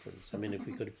phenomenal difference. I mean, if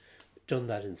we could have done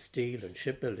that in steel and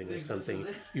shipbuilding or something,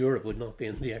 Europe would not be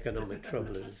in the economic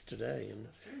trouble it is today. And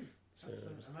that's true. That's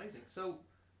amazing. So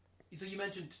you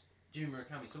mentioned Jimmy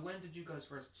Murakami. So when did you guys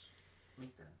first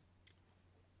meet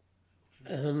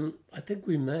then? I think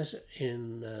we met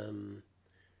in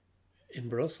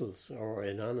Brussels or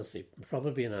in Annecy,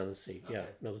 probably in Annecy. Okay. Yeah,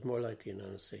 no, it was more likely in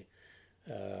Annecy.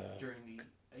 During the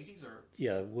 80s or?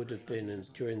 Yeah, it would have been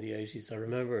during the 80s. I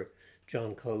remember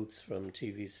John Coates from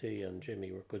TVC and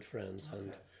Jimmy were good friends,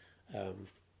 and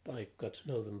I got to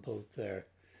know them both there.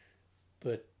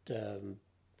 But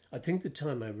I think the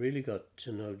time I really got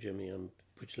to know Jimmy,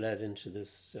 which led into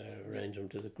this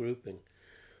arrangement of the grouping,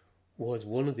 was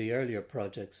one of the earlier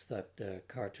projects that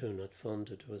Cartoon had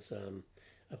funded. Was a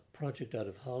project out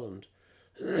of Holland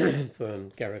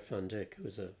from Gerrit van Dijk, who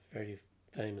was a very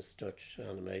famous Dutch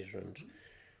animator and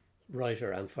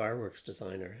writer and fireworks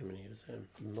designer. I mean, he was a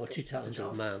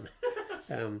multi-talented man.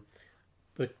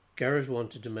 But Garrett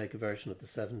wanted to make a version of the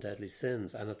Seven Deadly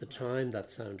Sins, and at the time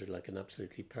that sounded like an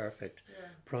absolutely perfect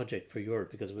project for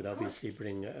Europe, because it would obviously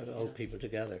bring old people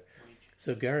together.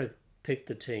 So Garrett picked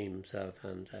the team himself,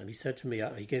 and he said to me,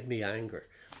 he gave me anger,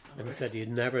 and he said he had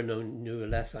never knew a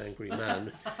less angry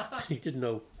man. He didn't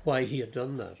know why he had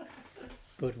done that.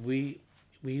 But we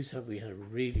had a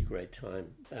really great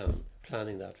time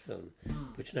planning that film,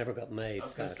 which never got made. I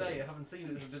was going to say, I haven't seen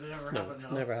it. Did it ever happen? No,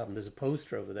 it never happened. There's a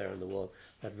poster over there on the wall,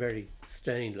 that very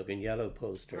stained-looking yellow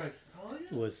poster. Right. Oh,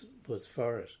 yeah. was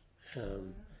for it,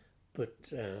 but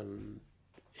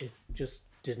it just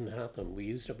didn't happen. We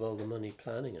used up all the money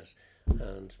planning it,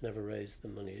 and never raised the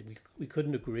money. We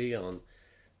couldn't agree on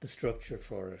the structure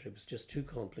for it. It was just too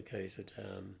complicated,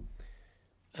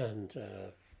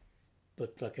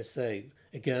 but like I say,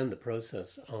 again, the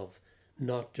process of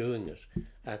not doing it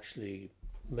actually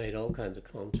made all kinds of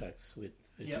contacts with.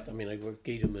 Yep. I mean,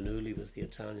 Guido Manuli was the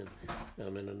Italian. I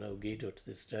mean, I know Guido to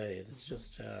this day, and it's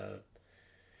just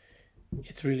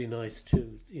it's really nice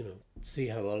to see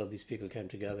how all of these people came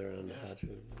together and had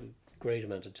a great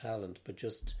amount of talent, but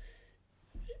just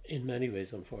in many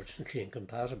ways, unfortunately,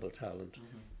 incompatible talent.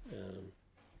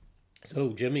 So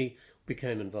Jimmy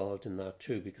became involved in that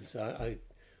too, because I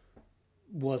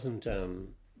wasn't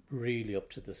really up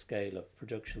to the scale of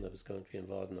production that was going to be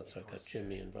involved, and that's how I got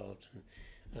Jimmy involved,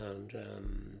 and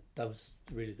that was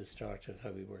really the start of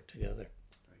how we worked together.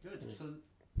 Very good. So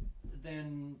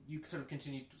then you sort of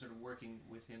continued sort of working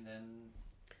with him then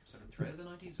sort of throughout the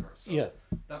 90s, or so? Yeah.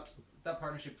 That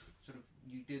partnership sort of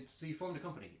you did. So you formed a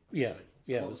company. Yeah,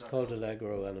 So yeah. It was called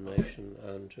Allegro Animation,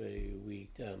 and we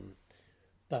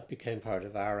that became part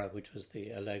of ARA, which was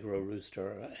the Allegro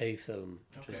Rooster A film,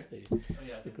 which was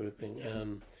the grouping.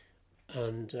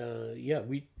 Yeah.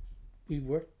 We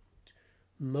worked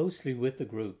mostly with the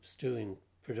groups, doing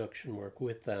production work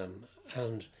with them,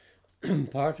 and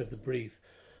part of the brief,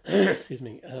 excuse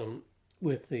me,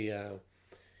 with the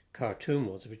cartoon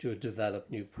was we would develop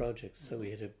new projects. So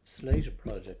we had a slate of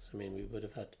projects. I mean, we would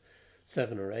have had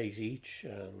 7 or 8 each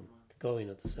going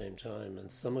at the same time, and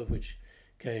some of which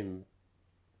came.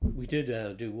 We did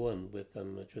do one with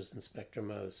them, which was Inspector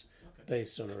Mouse,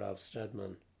 based on a Ralph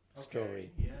Steadman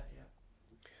story. Yeah.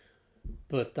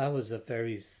 But that was a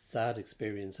very sad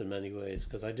experience in many ways,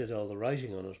 because I did all the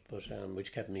writing on it, but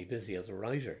which kept me busy as a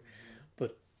writer.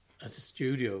 But as a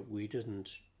studio, we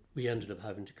ended up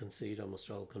having to concede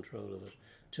almost all control of it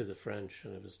to the French,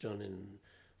 and it was done in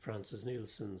Francis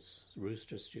Nielsen's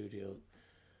Rooster studio.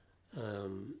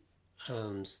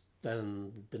 And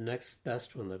then the next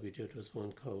best one that we did was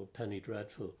one called Penny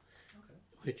Dreadful,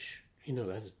 which,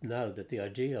 has now that the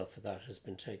idea for that has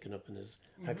been taken up and is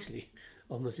actually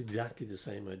almost exactly the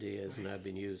same idea as now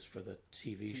being used for the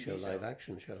TV show, live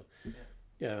action show.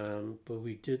 Yeah. But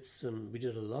we did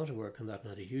a lot of work on that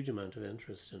and had a huge amount of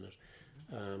interest in it.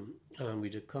 And we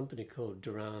did a company called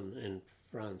Duran in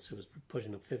France who was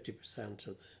putting up 50%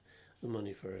 of the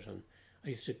money for it. And I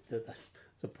used to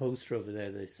the poster over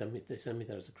there. They sent me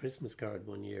that as a Christmas card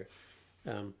one year,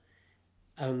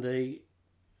 and they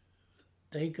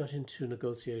got into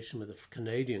negotiation with a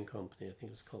Canadian company. I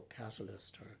think it was called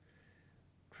Catalyst or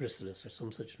Chrysalis or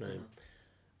some such name,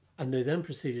 and they then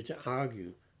proceeded to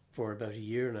argue for about a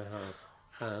year and a half.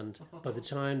 And by the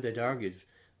time they'd argued,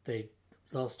 they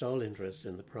lost all interest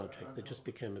in the project. There just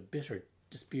became a bitter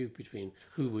dispute between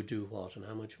who would do what and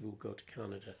how much would go to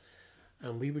Canada.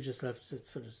 And we were just left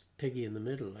sort of piggy in the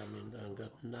middle, and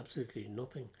got absolutely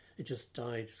nothing. It just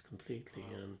died completely.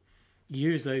 And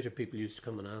years later, people used to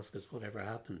come and ask us whatever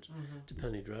happened to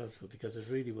Penny Dreadful, because it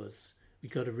really was. We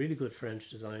got a really good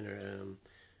French designer,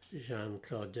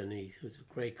 Jean-Claude Denis, who's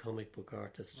a great comic book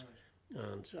artist. Right.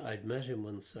 And I'd met him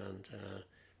once and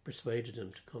persuaded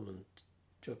him to come and.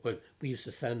 Well, we used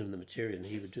to send him the material, and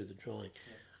he would do the drawing.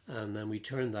 Yeah. And then we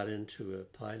turned that into a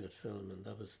pilot film, and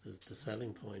that was the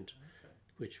selling point.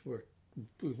 Which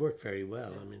worked very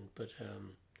well. I mean, but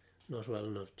not well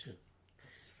enough to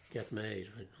get made,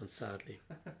 and sadly.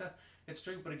 It's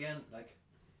true, but again, like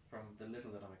from the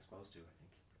little that I'm exposed to, I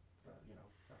think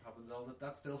that happens all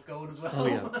that's still going as well. Oh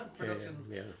yeah, productions.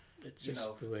 Yeah. It's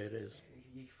just the way it is.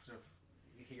 You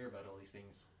hear about all these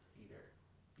things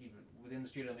even within the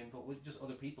studio, but with just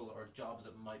other people or jobs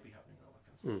that might be happening and all that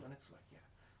kind of stuff, and it's like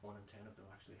 1 in 10 of them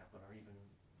actually happen, or even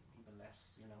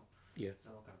less. Yeah. It's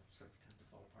all kind of sort of tends to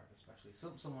fall apart, especially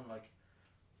someone like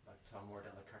Tom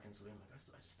Wardell, like Cartoon Saloon. Like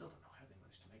I still don't know how they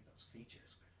managed to make those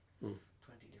features with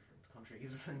 20 different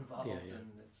countries involved,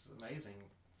 and it's amazing.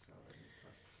 So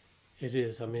it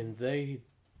is. I mean,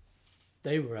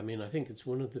 they were, I mean, I think it's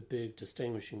one of the big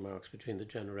distinguishing marks between the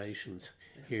generations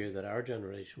here, that our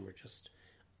generation were just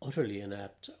utterly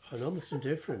inept and almost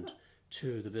indifferent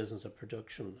to the business of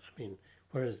production. I mean,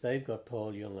 whereas they've got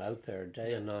Paul Young out there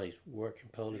day and night working.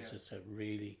 Paul is just a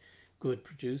really good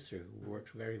producer who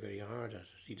works very, very hard at it.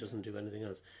 He doesn't do anything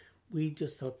else. We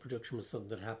just thought production was something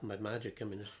that happened by magic. I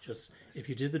mean, it's just, if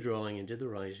you did the drawing and did the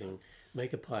writing,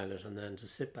 make a pilot, and then to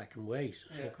sit back and wait.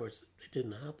 And of course, it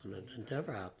didn't happen. It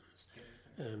never happens.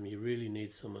 You really need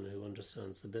someone who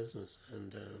understands the business.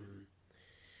 And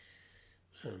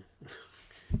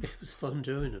it was fun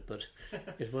doing it, but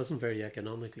it wasn't very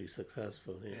economically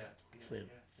successful. Definitely.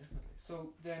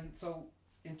 So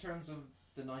in terms of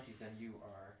the 90s, then you're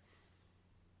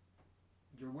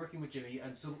working with Jimmy,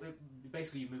 and so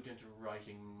basically you moved into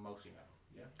writing mostly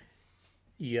now.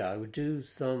 Yeah, I would do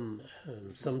some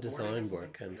design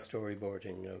work and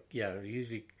storyboarding. I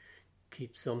usually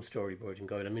keep some storyboarding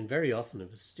going. I mean, very often it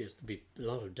was just to be a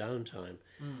lot of downtime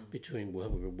between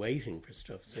when we were waiting for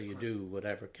stuff. So you do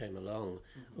whatever came along.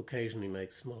 Occasionally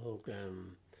make small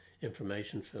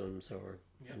information films or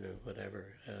whatever.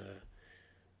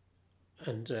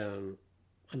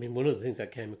 I mean, one of the things I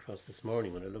came across this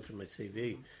morning when I looked at my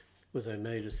CV was I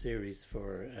made a series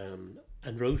for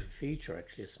and wrote a feature,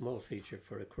 actually a small feature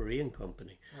for a Korean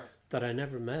company that I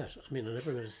never met. I mean, I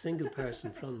never met a single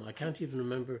person from them. I can't even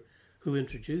remember who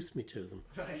introduced me to them.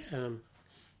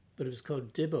 But it was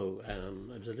called Dibbo.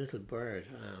 It was a little bird,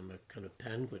 a kind of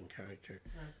penguin character.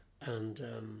 And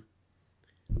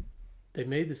they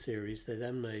made the series. They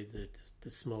then made the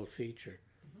small feature.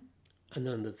 And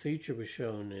then the feature was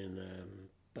shown in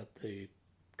at the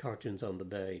Cartoons on the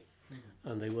Bay.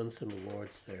 And they won some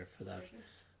awards there for that.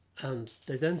 And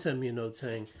they then sent me a note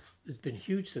saying, it's been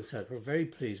huge success. We're very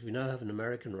pleased. We now have an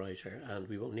American writer and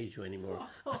we won't need you anymore.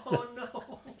 Oh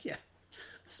no. Yeah.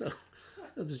 So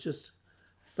it was just,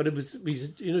 but it was, we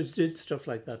did stuff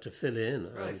like that to fill in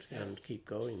and keep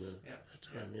going at that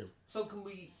time. So can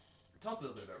we talk a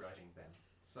little bit about writing then?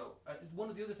 So one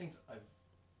of the other things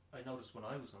I noticed when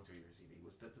I was going through your CV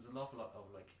was that there's an awful lot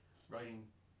of like writing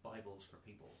Bibles for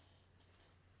people,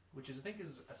 which I think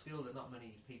is a skill that not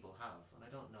many people have, and I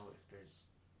don't know if there's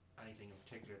anything in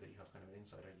particular that you have kind of an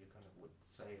insight or you kind of would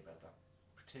say about that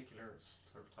particular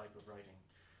sort of type of writing.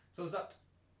 So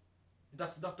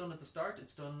that's not done at the start,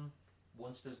 it's done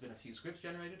once there's been a few scripts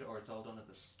generated, or it's all done at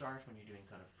the start when you're doing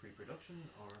kind of pre-production,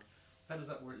 or how does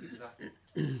that work exactly?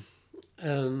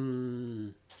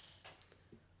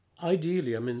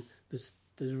 Ideally, I mean,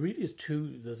 there really is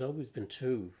two, there's always been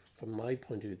two, from my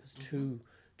point of view, there's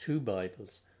two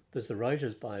Bibles. There's the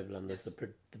Writer's Bible and there's the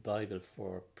Bible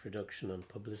for production and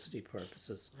publicity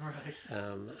purposes.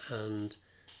 And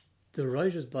the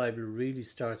Writer's Bible really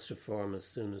starts to form as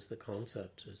soon as the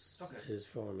concept is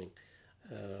forming.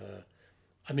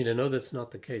 I mean, I know that's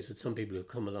not the case with some people who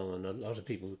come along, and a lot of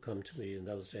people would come to me in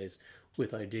those days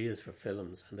with ideas for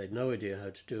films, and they'd no idea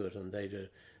how to do it, and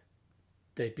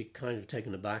they'd be kind of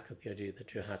taken aback at the idea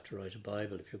that you had to write a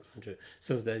Bible if you're going to.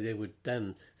 So they would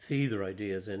then feed their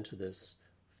ideas into this,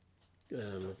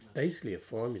 basically a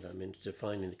formula. I mean,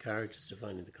 defining the characters,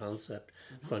 defining the concept,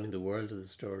 defining the world of the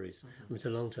stories. I mean, it's a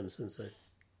long time since I've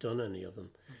done any of them.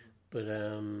 But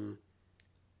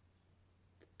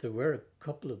there were a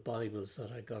couple of Bibles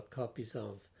that I got copies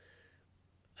of,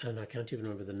 and I can't even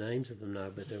remember the names of them now,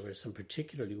 but there were some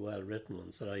particularly well-written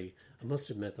ones that I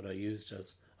must admit that I used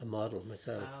as a model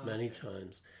myself many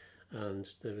times. And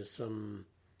there were some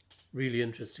really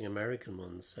interesting American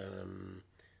ones.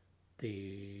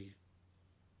 The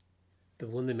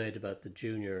one they made about the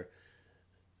junior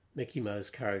Mickey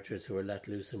Mouse characters who were let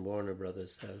loose in Warner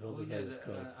Brothers. What was that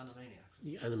called? Animaniacs.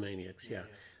 The Animaniacs, yeah.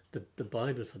 The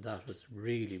Bible for that was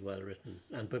really well written,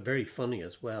 but very funny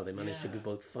as well. They managed to be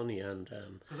both funny and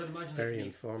very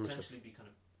informative. Potentially be kind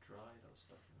of dry, those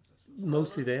stuff.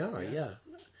 Mostly they are, yeah.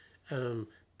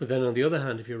 But then on the other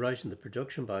hand, if you're writing the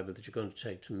production Bible that you're going to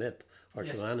take to MIP or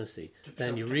to Annecy,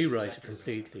 then you rewrite it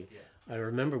completely. I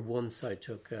remember once I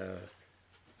took a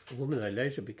woman I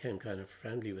later became kind of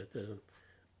friendly with,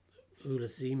 Ula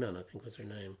Zeeman, I think was her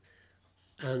name,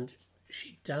 and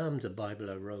she damned the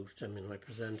Bible I wrote. I mean, I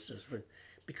presented it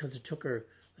because it took her,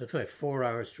 looks like 4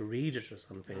 hours to read it or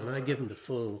something, and I'd given the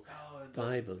full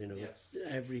Bible, with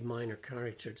every minor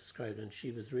character described, and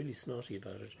she was really snotty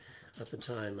about it at the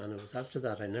time. And it was after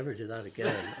that I never did that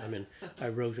again. I mean, I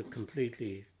wrote a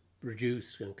completely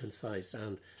reduced and concise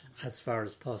and, as far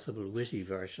as possible, witty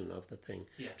version of the thing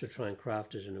to try and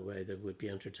craft it in a way that would be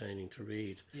entertaining to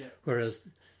read. Whereas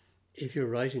if you're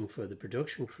writing for the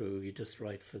production crew, you just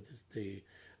write for the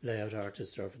layout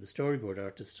artist or for the storyboard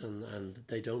artist, and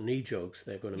they don't need jokes.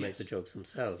 They're going to make the jokes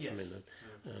themselves. Yes. I mean,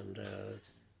 and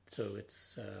so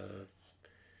it's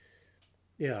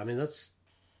I mean, that's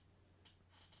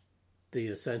the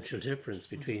essential difference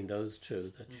between those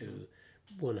two. That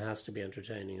one has to be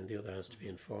entertaining and the other has to be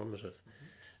informative.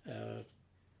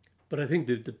 But I think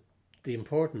the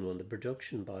important one, the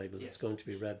production Bible that's going to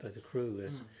be read by the crew,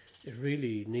 is it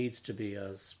really needs to be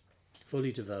as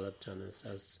fully developed and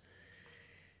as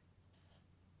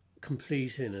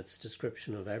complete in its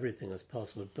description of everything as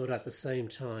possible, but at the same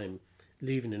time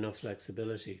leaving enough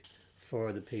flexibility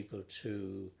for the people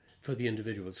for the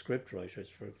individual script writers,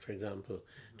 for example,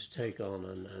 to take on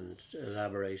and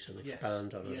elaborate and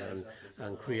expand on it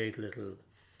and create little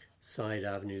side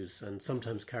avenues. And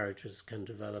sometimes characters can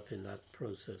develop in that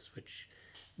process, which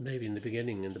maybe in the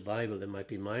beginning in the Bible they might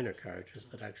be minor characters,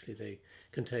 but actually they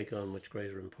can take on much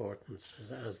greater importance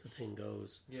as the thing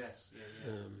goes. Yes,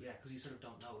 because you sort of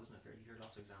don't know, isn't it? You hear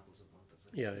lots of examples of one that's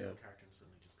a character and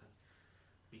suddenly just kind of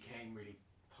became really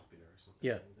popular or something.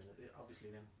 Yeah. And then it obviously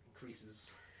then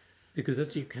increases. Because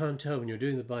that you can't tell when you're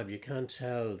doing the Bible, you can't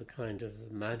tell the kind of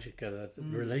magic, the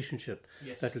relationship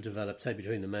that'll develop, say,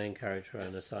 between the main character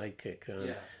and a sidekick. Because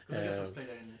I guess it's played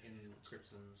out in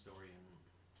scripts and story and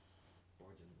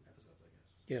boards and episodes,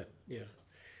 I guess. Yeah.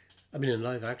 I mean, in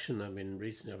live action,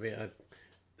 recently, I'm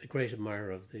a great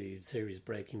admirer of the series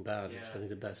Breaking Bad, which I think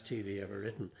the best TV ever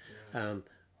written. Yeah.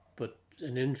 But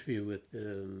an interview with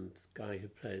the guy who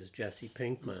plays Jesse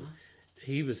Pinkman,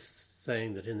 he was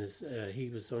saying that he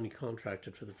was only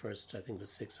contracted for the first, I think it was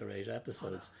 6 or 8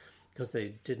 episodes, because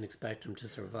they didn't expect him to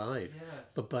survive. Yeah.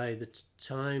 But by the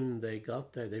time they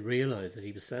got there, they realised that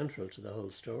he was central to the whole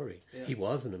story. Yeah. He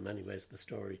wasn't in many ways the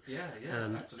story.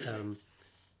 And, absolutely.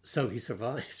 So he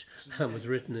survived and was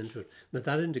written into it. Now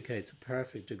that indicates a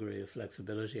perfect degree of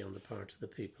flexibility on the part of the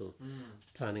people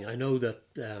planning. I know that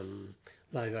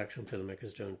live action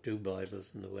filmmakers don't do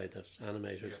Bibles in the way that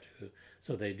animators do,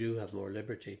 so they do have more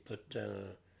liberty. But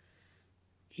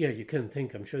you can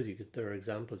think, I'm sure there are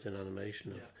examples in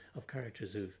animation of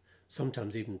characters who've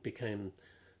sometimes even became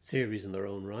series in their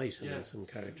own right, and then some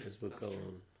characters would go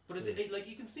on. But it, like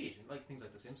you can see it, like things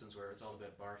like The Simpsons, where it's all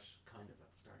about Bart kind of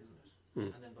at the start, isn't it?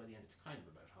 And then by the end it's kind of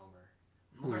about Homer.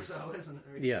 More so, isn't it?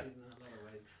 Really, in a lot of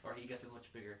ways. Or he gets a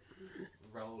much bigger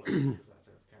role as that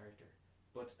sort of character.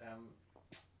 But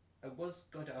I was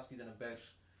going to ask you then about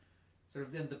sort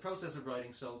of then the process of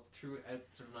writing. So throughout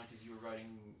sort of 90s you were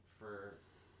writing for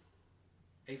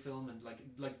a film and like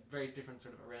various different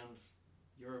sort of around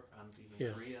Europe and even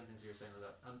Korea and things you were saying like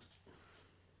that. And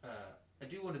I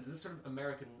do wonder, this sort of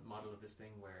American model of this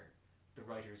thing where the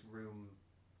writer's room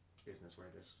business, where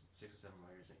there's 6 or 7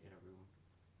 writers in a room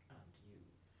and you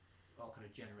all kind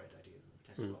of generate ideas and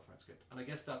potentially go for a script. And I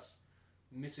guess that's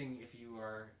missing if you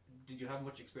are... Did you have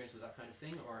much experience with that kind of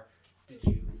thing, or did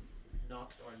you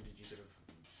not, or did you sort of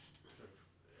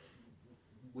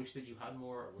wish that you had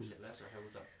more, or wish it less, or how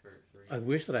was that for you? I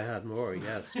wish that I had more,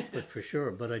 yes, but for sure.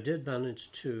 But I did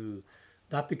manage to...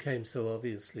 That became so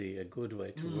obviously a good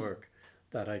way to work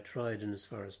that I tried in as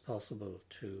far as possible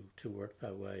to work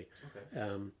that way.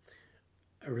 Okay.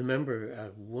 I remember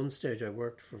at one stage I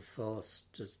worked for FOSS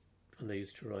just when they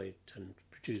used to write and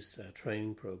produce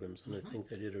training programs, and I think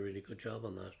they did a really good job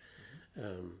on that.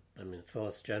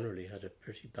 FOSS generally had a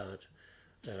pretty bad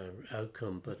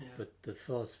outcome, but the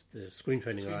Screen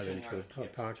Training Ireland,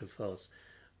 part of FOSS,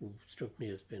 struck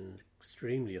me as being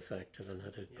extremely effective and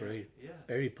had a great,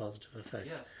 very positive effect.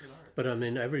 Yeah, still are. But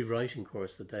every writing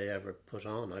course that they ever put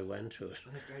on, I went to it.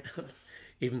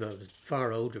 Even though I was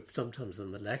far older sometimes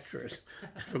than the lecturers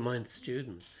from my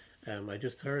students. I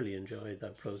just thoroughly enjoyed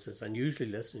that process, and usually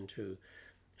listening to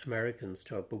Americans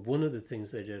talk. But one of the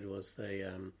things they did was they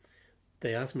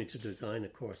asked me to design a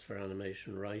course for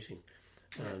animation writing,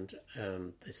 and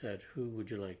they said, who would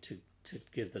you like to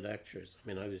give the lectures?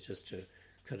 I was just to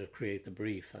sort of create the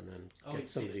brief and then get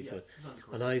somebody good.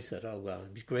 And I said, oh well,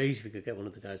 it'd be great if you could get one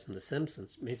of the guys from The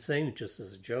Simpsons. Saying it just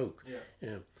as a joke.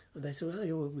 And they said,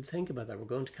 well, we'll think about that. We're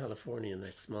going to California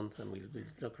next month and we'll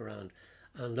look around.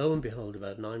 And lo and behold,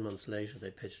 about 9 months later, they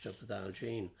pitched up with Al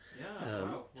Jean.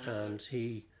 Wow. And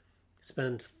he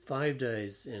spent 5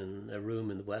 days in a room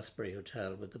in the Westbury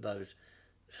Hotel with about,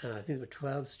 I think there were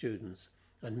 12 students,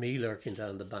 and me lurking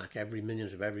down the back every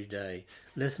minute of every day,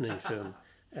 listening to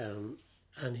him.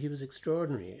 And he was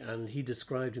extraordinary, and he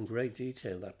described in great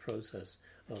detail that process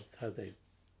of how they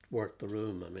worked the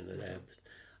room.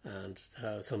 And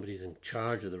how somebody's in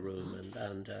charge of the room,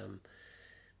 and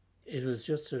it was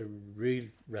just a real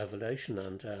revelation,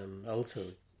 and also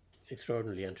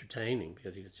extraordinarily entertaining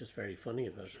because he was just very funny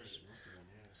about it.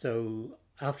 So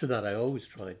after that, I always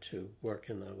tried to work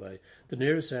in that way. The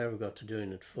nearest I ever got to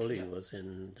doing it fully was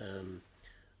in.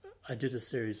 I did a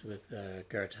series with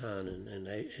Gert Hahn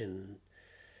in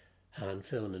Hahn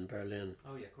Film in Berlin.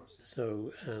 Oh yeah, of course. Yeah.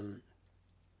 So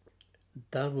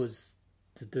that was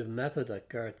the method that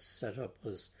Gert set up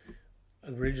was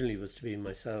originally was to be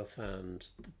myself and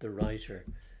the writer,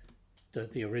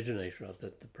 the originator of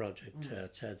the project,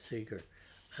 Ted Seeger,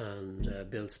 and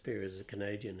Bill Spears, a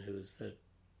Canadian who was the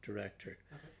director.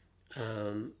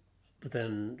 Okay. But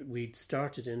then we'd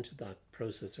started into that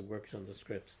process of working on the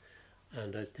scripts,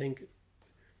 and I think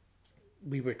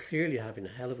we were clearly having a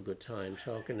hell of a good time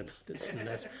talking about this. And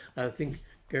I think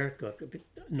Gert got a bit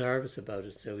nervous about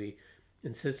it, so he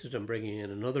insisted on bringing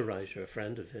in another writer, a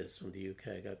friend of his from the UK,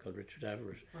 a guy called Richard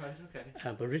Everett. Right,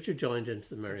 okay. But Richard joined into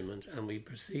the merriment, and we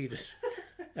proceeded.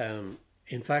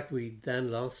 In fact, we then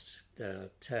lost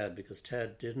Ted because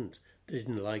Ted didn't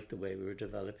like the way we were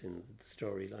developing the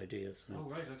story ideas.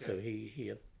 And right, okay. so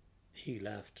he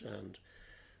left,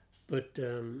 but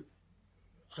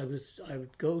I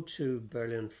would go to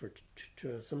Berlin for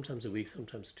sometimes a week,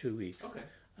 sometimes 2 weeks, okay.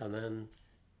 And then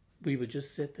we would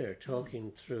just sit there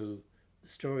talking through the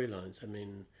storylines. I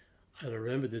mean, and I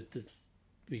remember that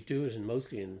we do it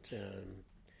mostly in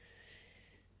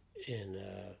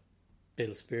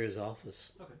Bill Spears'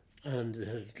 office, okay. And it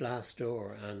had a glass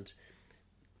door, and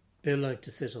Bill liked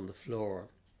to sit on the floor,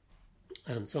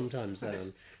 and sometimes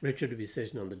Richard would be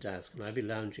sitting on the desk and I'd be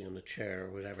lounging on a chair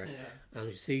or whatever, and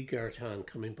you see Gert Hahn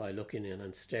coming by, looking in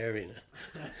and staring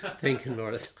at thinking,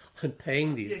 Lord, I'm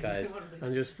paying these guys,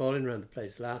 and just falling around the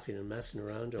place laughing and messing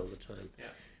around all the time.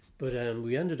 But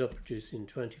we ended up producing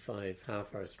 25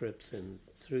 half-hour scripts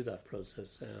through that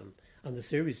process, and the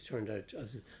series turned out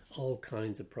all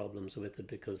kinds of problems with it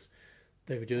because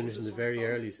they were doing it in the very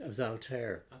early. It was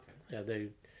Altair. Okay.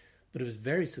 But it was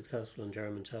very successful on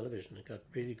German television. It got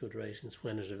really good ratings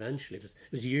when it eventually was.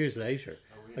 It was years later.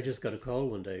 Oh, really? I just got a call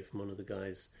one day from one of the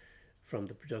guys from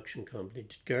the production company.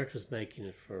 Gert was making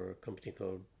it for a company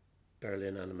called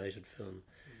Berlin Animated Film,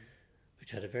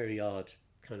 which had a very odd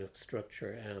kind of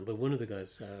structure. But one of the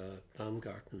guys,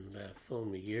 Baumgarten,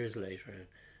 phoned me years later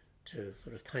to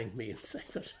sort of thank me and say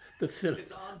that the film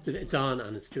it's on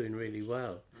and it's doing really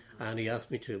well. And he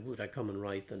asked me would I come and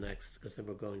write the next, because they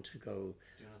were going to go.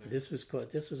 This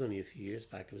was only a few years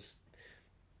back. It was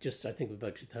just, I think,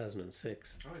 about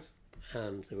 2006. Right.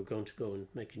 And they were going to go and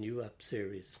make a new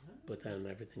series, but then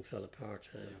everything fell apart.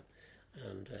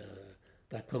 And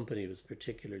that company was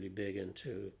particularly big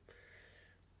into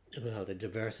how they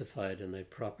diversified in their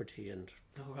property and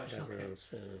whatever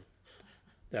else.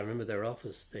 I remember their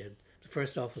office. They had the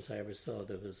first office I ever saw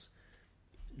that was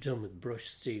done with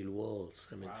brushed steel walls.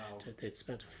 I mean, they'd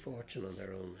spent a fortune on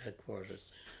their own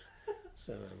headquarters.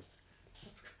 So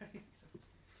that's crazy.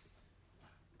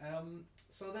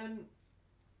 So then,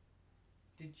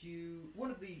 did you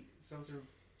sort of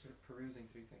perusing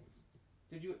through things?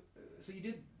 Did you? So you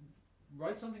did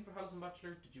write something for Harrison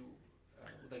Bachelor? Did you?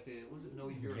 Was it No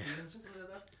Europeans or something like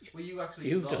that? Were you actually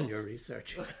You've involved? done your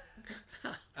research.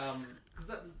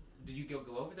 Did you go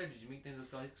over there? Did you meet any of those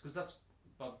guys? Because that's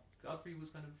Bob Godfrey was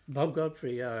kind of... Bob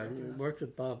Godfrey, yeah. I worked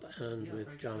with Bob and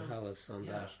with John Hallis on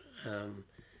that.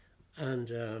 I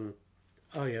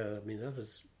mean, that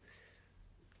was...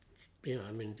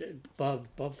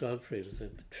 Bob Godfrey was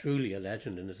truly a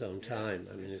legend in his own time.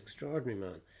 I mean, an extraordinary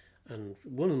man. And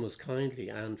one of the most kindly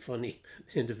and funny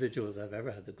individuals I've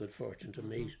ever had the good fortune to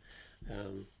meet.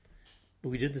 But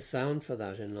we did the sound for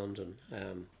that in London.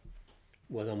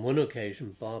 Well, on one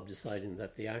occasion, Bob deciding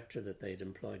that the actor that they'd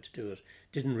employed to do it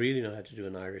didn't really know how to do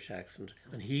an Irish accent,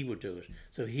 and he would do it.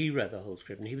 So he read the whole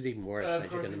script, and he was even worse, as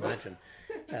you can imagine.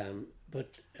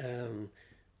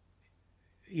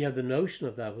 The notion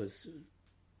of that was,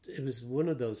 it was one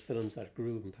of those films that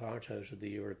grew in part out of the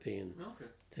European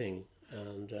thing.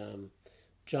 And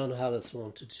John Hallis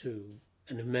wanted to,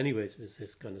 and in many ways it was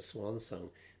his kind of swan song.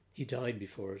 He died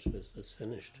before it was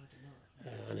finished.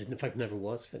 And it in fact never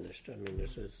was finished. I mean,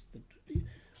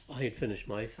 I had finished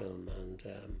my film, and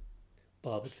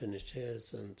Bob had finished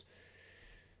his, and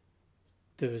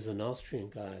there was an Austrian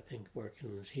guy, I think,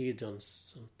 working on it. He had done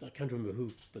some, I can't remember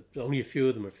who, but only a few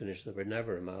of them were finished. They were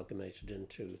never amalgamated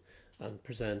into and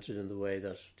presented in the way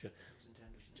that...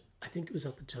 I think it was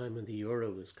at the time when the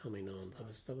Euro was coming on.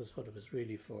 That was what it was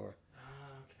really for.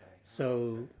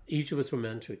 So each of us were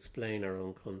meant to explain our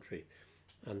own country,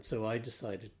 and so I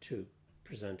decided to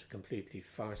present a completely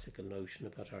farcical notion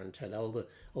about Ireland, tell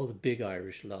all the big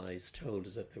Irish lies told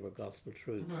as if they were gospel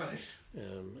truth. Right.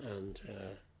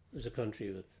 It was a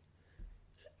country with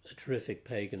a terrific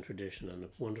pagan tradition and a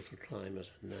wonderful climate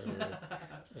now,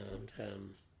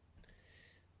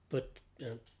 but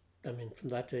I mean, from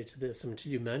that day to this,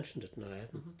 until you mentioned it, now I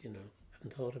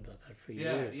haven't thought about that for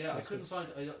years. Yeah. I couldn't find.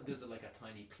 There's like a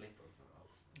tiny clip of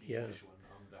the English one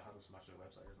on the Hazel Smasher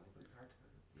website or something, but it's hard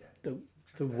to.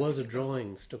 There was a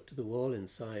drawing stuck to the wall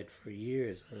inside for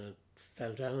years, and it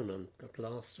fell down and got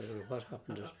lost. I don't know what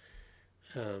happened to it.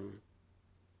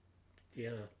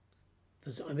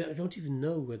 I don't even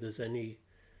know whether there's any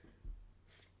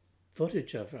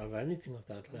footage of anything of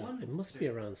that left. It must be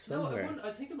around somewhere. No,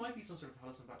 I think it might be some sort of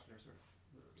Alison Bachelor sort of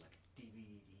like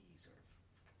DVD sort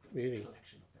of really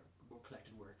collection of their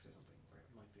collected works or something, where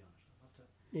it might be on it. I'll have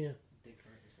to dig for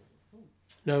it.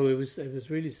 No, it was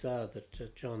really sad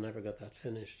that John never got that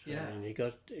finished. Yeah, and he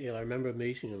got. I remember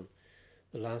meeting him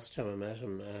the last time I met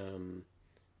him.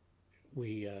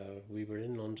 We were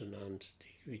in London and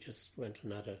we just went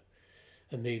and had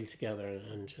a meal together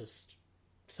and just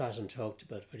sat and talked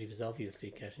about it, but he was obviously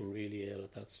getting really ill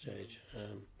at that stage.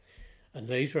 And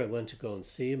later I went to go and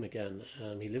see him again.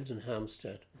 He lived in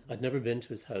Hampstead. I'd never been to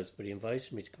his house, but he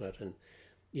invited me to come out, and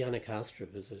Yannick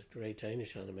Astrup, who's a great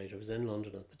Danish animator, was in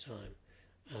London at the time,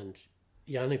 and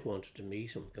Yannick wanted to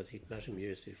meet him because he'd met him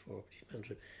years before, but he went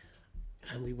to,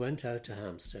 and we went out to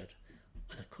Hampstead,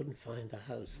 and I couldn't find the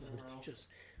house,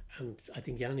 and I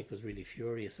think Yannick was really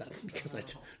furious at me because I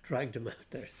dragged him out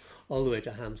there all the way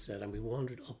to Hampstead, and we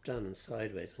wandered up, down and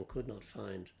sideways and could not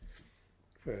find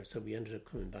where, so we ended up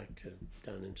coming back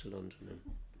down into London and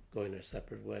going our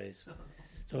separate ways.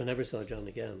 So I never saw John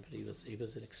again, but he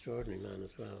was an extraordinary man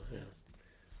as well. Yeah.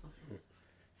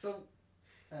 So,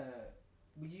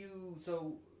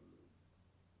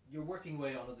 you're working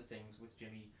away on other things with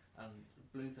Jimmy, and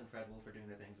Bluth and Fred Wolf are doing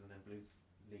their things, and then Bluth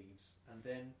leaves, and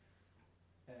then.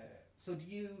 So do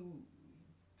you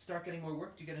start getting more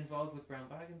work? Do you get involved with Brown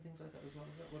Bag and things like that as well?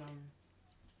 Is that what I'm?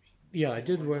 Yeah, I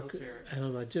did work.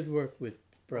 I did work with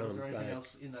Brown Bag. Is there anything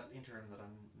else in that interim that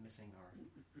I'm missing, or?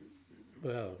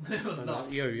 Well,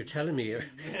 you're telling me,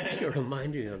 you're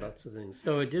reminding me of lots of things.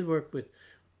 So I did work with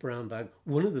Brown Bag.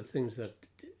 One of the things that,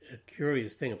 a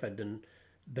curious thing, if I'd been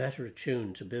better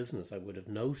attuned to business, I would have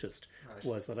noticed,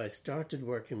 was that I started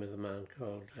working with a man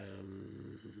called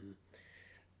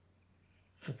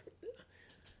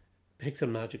Pixel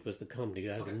Magic was the company.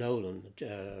 Aidan Nolan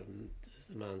is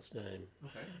the man's name.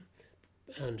 Okay.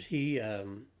 And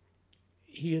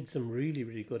he had some really,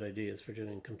 really good ideas for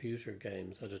doing computer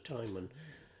games at a time when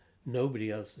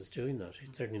nobody else was doing that.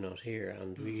 Certainly not here.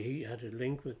 And he had a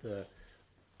link with a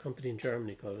company in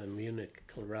Germany in Munich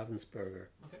called Ravensburger.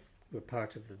 Okay. We're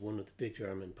part of one of the big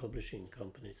German publishing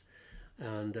companies.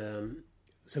 And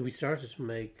so we started to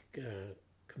make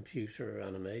computer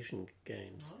animation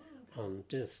games on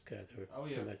disc.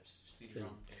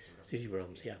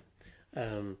 CD-ROMs, yeah.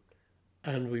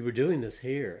 And we were doing this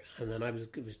here, and then it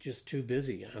was just too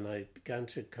busy, and I began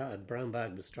to, Brown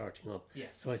Bag was starting up.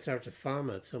 Yes. So I started to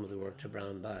farm out some of the work to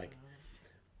Brown Bag.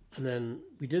 And then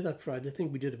we did that for, I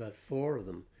think we did about 4 of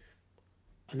them.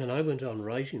 And then I went on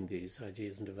writing these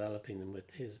ideas and developing them with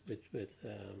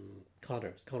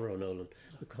Conor O'Nolan,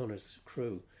 with Conor's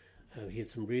crew. He had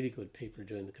some really good people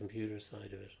doing the computer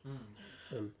side of it.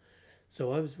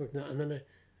 So I was working that, and then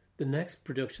the next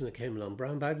production that came along,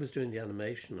 Brown Bag was doing the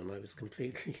animation, and I was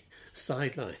completely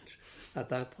sidelined at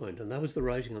that point. And that was the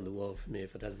writing on the wall for me,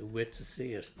 if I'd had the wit to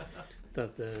see it,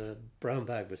 that the Brown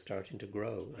Bag was starting to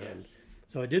grow. And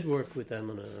so I did work with them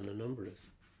on a number of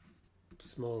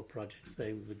small projects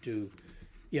they would do.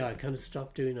 Yeah, I kind of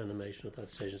stopped doing animation at that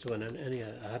stage. So when I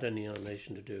had any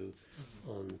animation to do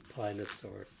on pilots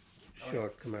or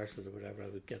short commercials or whatever, I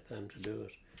would get them to do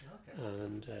it. Okay.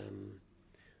 And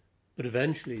but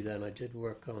eventually then I did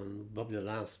work on, probably the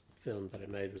last film that I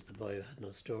made was The Boy Who Had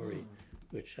No Story,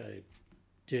 which I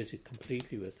did it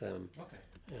completely with them. Okay.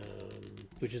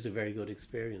 Which is a very good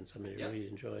experience. I mean, I really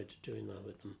enjoyed doing that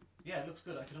with them. Yeah, it looks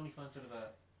good. I can only find sort of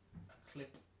a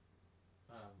clip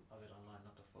of it online,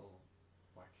 not the full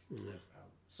whack. Yeah.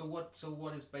 So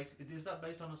what is is that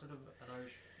based on a sort of an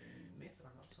Irish myth, or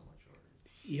not so much? Or?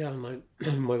 Yeah,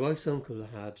 my wife's uncle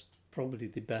had probably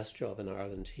the best job in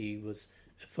Ireland. He was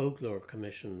a folklore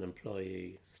commission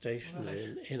employee stationed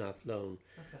in Athlone,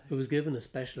 who was given a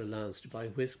special allowance to buy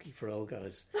whiskey for old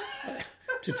guys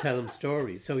to tell him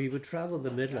stories. So he would travel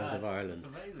the Midlands of Ireland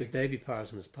with baby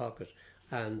parts in his pocket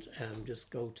and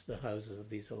just go to the houses of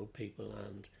these old people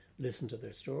and listen to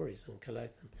their stories and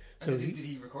collect them. So did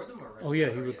he record them? Or oh yeah,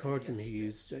 he recorded them. He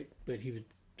used, but he would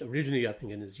originally, I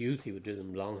think, in his youth, he would do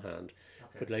them longhand.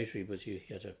 But later he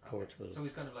had a portable. So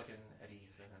he's kind of like an Eddie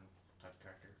Flynn type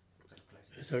character,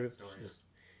 sort of stories.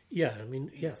 Yeah, I mean,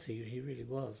 yes, he really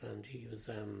was, and he was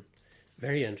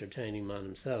very entertaining man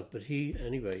himself. But he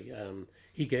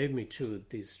gave me two of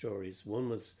these stories. One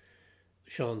was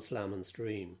Sean Slamon's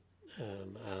Dream,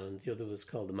 and the other was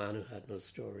called The Man Who Had No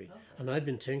Story. Okay. And I'd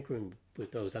been tinkering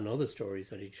with those and other stories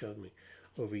that he'd showed me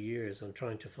over years and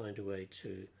trying to find a way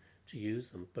to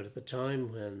use them. But at the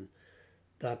time when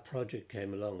that project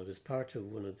came along, it was part of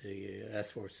one of the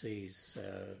S4C's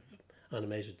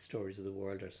animated stories of the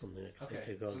world or something. I think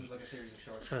they so called. it was like a series of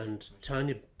short And stories.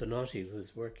 Tanya Bonotti, who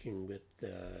was working with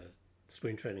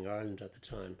Screen Training Ireland at the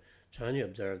time, Tanya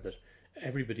observed that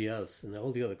everybody else in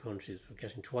all the other countries were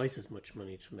getting twice as much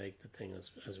money to make the thing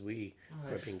as we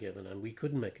were being given, and we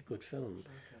couldn't make a good film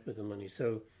with the money.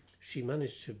 So she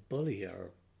managed to bully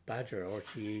or badger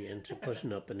RTE into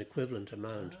putting up an equivalent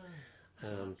amount.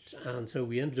 And so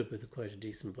we ended up with quite a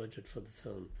decent budget for the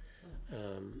film.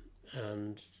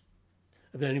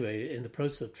 But anyway, in the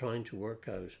process of trying to work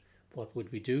out what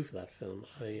would we do for that film,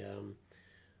 I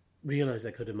realised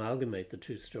I could amalgamate the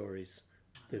two stories.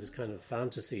 There was kind of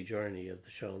fantasy journey of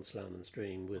the Sean Slamon's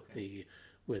Dream with the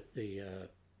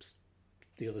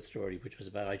other story, which was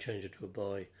about I changed it to a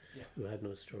boy who had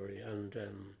no story. And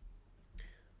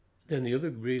then the other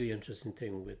really interesting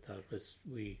thing with that was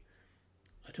I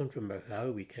don't remember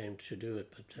how we came to do it,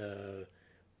 but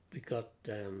we got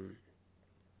the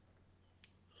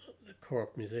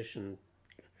Cork musician,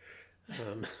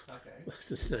 what's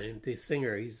his name? The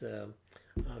singer, he's, oh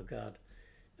God,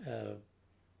 it'll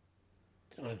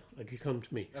come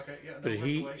to me. Okay, yeah, but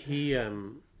he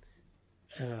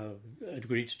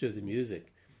agreed to do the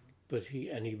music, but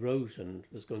he wrote and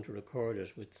was going to record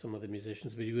it with some other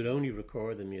musicians, but he would only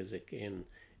record the music in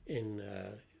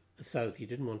the south. He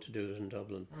didn't want to do it in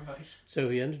Dublin. Right. So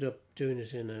he ended up doing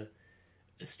it in a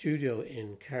studio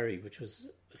in Kerry, which was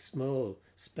a small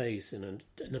space in an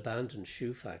abandoned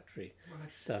shoe factory. Right.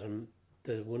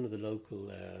 That one of the local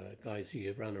guys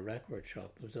who ran a record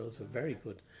shop was also very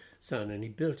good sound, and he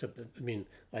built up. I mean,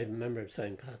 I remember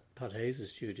saying Pat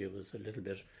Hayes' studio was a little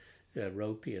bit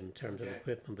ropey in terms of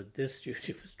equipment, but this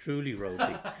studio was truly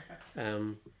ropey.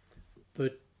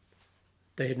 But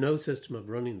they had no system of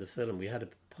running the film. We had a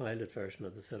pilot version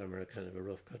of the film, or a kind of a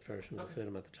rough cut version of the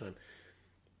film at the time.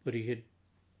 But he had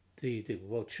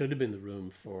what should have been the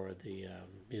room for the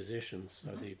musicians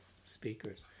or the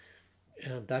speakers.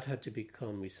 That had to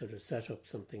become, we sort of set up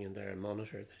something in there, a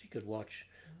monitor that he could watch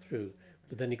through.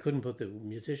 But then he couldn't put the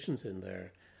musicians in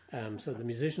there. So the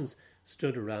musicians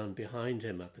stood around behind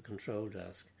him at the control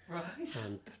desk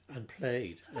and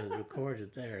played and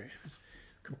recorded there. It was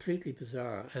completely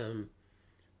bizarre. I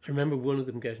remember one of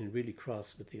them getting really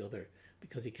cross with the other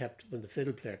because when the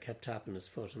fiddle player kept tapping his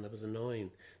foot, and that was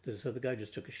annoying. So the guy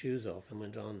just took his shoes off and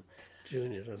went on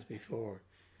doing it as before.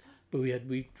 But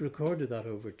we recorded that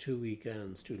over 2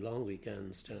 weekends, 2 long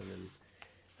weekends down in,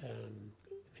 I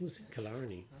think it was in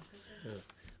Killarney.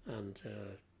 And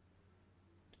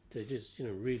they did,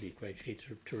 really great.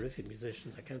 Terrific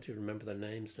musicians. I can't even remember their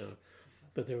names now.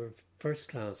 But they were first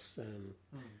class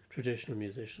traditional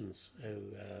musicians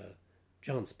who...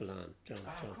 John Spillane. Of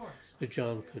course. But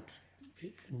John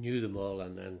knew them all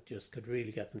and just could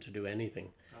really get them to do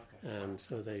anything.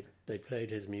 So they played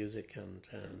his music and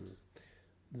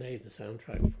made the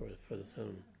soundtrack for the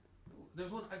film.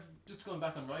 There's one, just going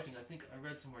back on writing, I think I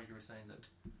read somewhere you were saying that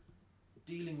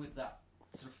dealing with that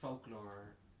sort of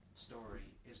folklore story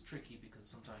is tricky because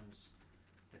sometimes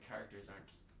the characters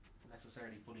aren't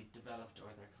necessarily fully developed,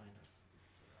 or they're kind of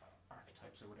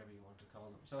archetypes or whatever you want to call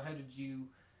them. So how did you...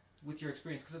 with your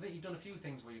experience, because I think you've done a few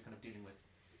things where you're kind of dealing with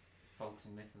folks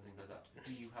and myths and things like that.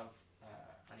 Do you have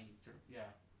any sort of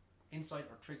insight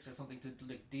or tricks or something to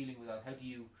dealing with that? How do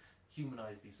you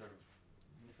humanise these sort of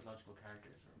mythological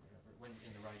characters or whatever when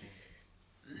in the writing?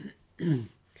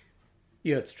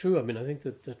 Yeah, it's true. I mean, I think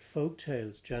that folk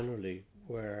tales generally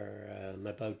were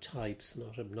about types,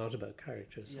 not about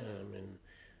characters. I mean,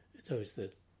 it's always the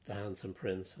handsome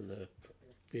prince and the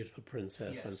beautiful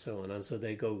princess and so on, and so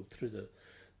they go through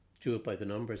do it by the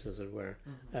numbers, as it were.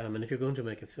 And if you're going to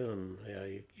make a film,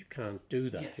 you can't do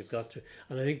that. You've got to.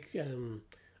 And I think,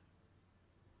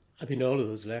 I mean, all of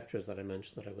those lectures that I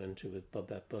mentioned that I went to with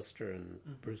Babette Buster and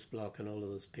Bruce Block and all of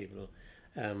those people,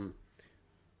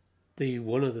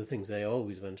 one of the things they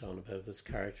always went on about was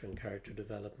character and character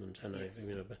development. And I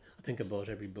think I bought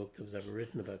every book that was ever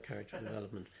written about character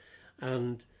development.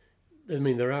 And I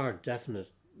mean, there are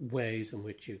definite ways in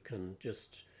which you can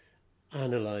just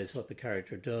analyse what the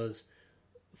character does,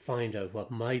 find out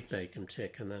what might make him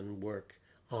tick, and then work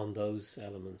on those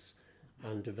elements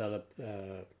and develop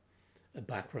a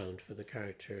background for the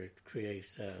character, create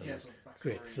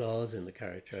flaws in the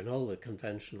character and all the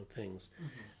conventional things,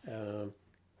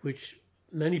 which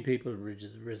many people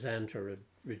resent or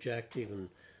reject even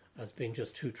as being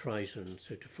just too trite and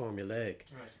so too formulaic.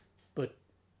 Right. But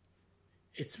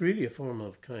it's really a form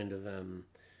of kind of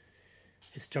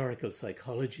historical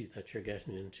psychology that you're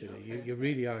getting into. Okay. You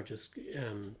really are just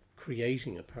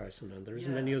creating a person, and there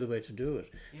isn't any other way to do it.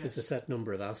 Yes. There's a set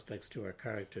number of aspects to our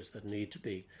characters that need to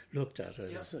be looked at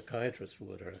as a psychiatrist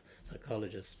would or a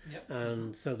psychologist. Yep.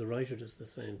 And so the writer does the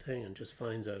same thing and just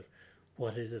finds out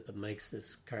what is it that makes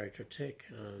this character tick.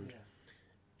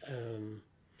 And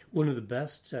one of the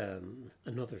best,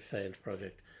 another failed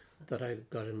project that I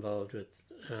got involved with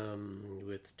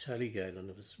Telegale, and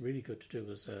it was really good to do,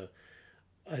 was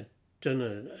I'd done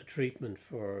a treatment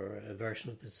for a version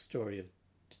of this story of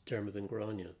Dermot and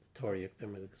Grania, Toriak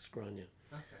Dermot Grania.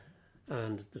 Okay.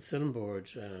 And the film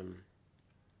board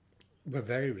were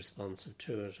very responsive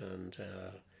to it, and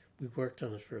we worked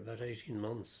on it for about 18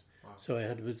 months. Wow. So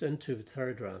I was into a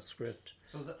third draft script,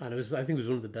 So is that, and I think it was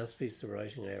one of the best pieces of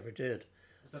writing I ever did.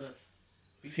 was that a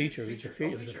Feature.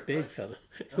 It was a big right. film.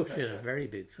 Okay, A very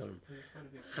big film. So it's quite a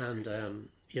big story. And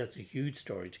it's a huge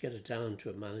story. To get it down to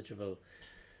a manageable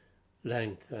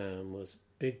length was a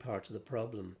big part of the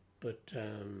problem. But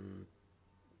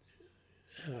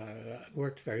I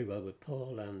worked very well with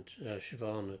Paul and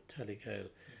Siobhan at Telegale,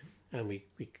 and we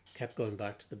kept going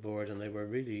back to the board, and they were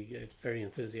really very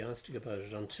enthusiastic about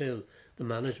it until the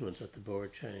management at the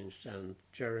board changed, and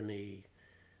Jeremy,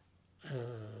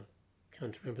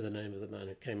 can't remember the name of the man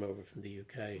who came over from the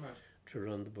UK Right. to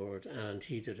run the board, and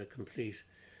he did a complete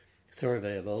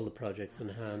survey of all the projects in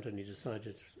hand, and he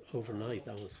decided overnight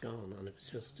that was gone, and it was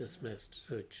just dismissed,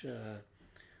 which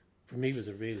for me was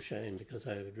a real shame, because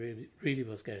I really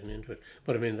was getting into it.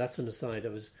 But I mean, that's an aside.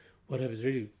 What I was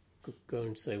really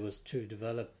going to say was to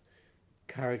develop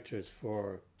characters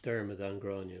for Dermot and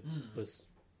Grania was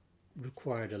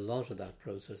required a lot of that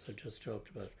process I just talked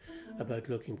about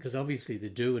looking, because obviously they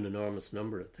do an enormous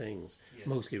number of things, Yes.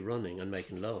 mostly running and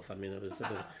making love. I mean,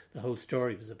 the whole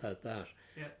story was about that.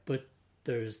 Yeah. But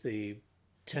there's the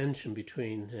tension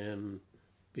between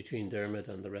Dermot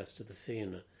and the rest of the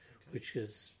Fianna, which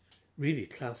is really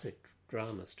classic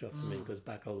drama stuff. I mean, it goes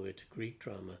back all the way to Greek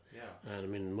drama. Yeah. And I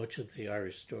mean, much of the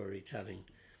Irish storytelling,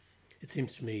 it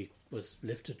seems to me, was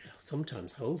lifted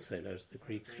sometimes wholesale out of the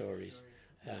Greek stories.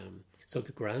 So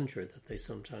the grandeur that they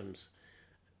sometimes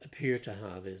appear to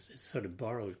have is sort of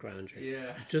borrowed grandeur.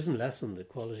 Yeah. It doesn't lessen the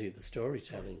quality of the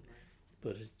storytelling,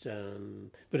 but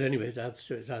but anyway, it adds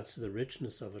to the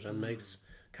richness of it, and makes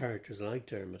characters like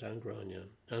Dermot and Grania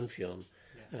and Fionn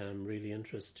really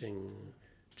interesting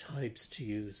types to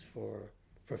use for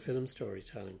film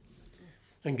storytelling.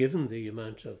 And given the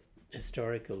amount of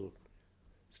historical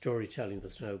storytelling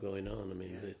that's now going on, I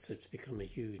mean, it's become a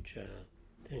huge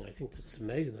thing. I think it's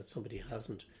amazing that somebody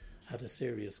hasn't had a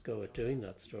serious go at doing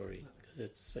that story,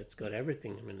 because it's got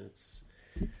everything. I mean, it's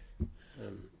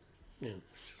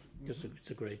it's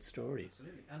a great story.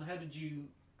 Absolutely. And how did you,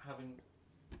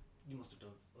 you must have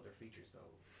done other features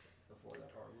though before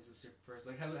that, or was this your first?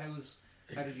 Like, how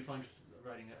did you find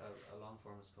writing a long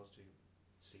form as opposed to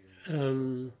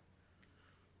series?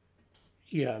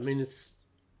 Yeah, I mean, it's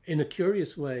in a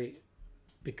curious way,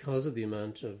 because of the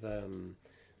amount of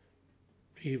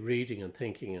reading and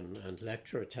thinking and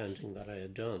lecture attending that I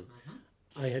had done.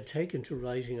 I had taken to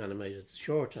writing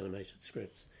short animated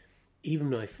scripts.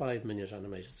 Even my 5-minute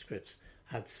animated scripts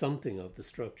had something of the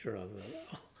structure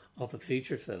of a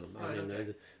feature film. I mean,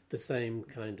 they're the same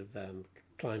kind of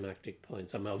climactic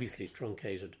points. I'm obviously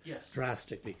truncated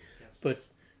drastically, but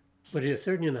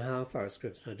certainly in a half-hour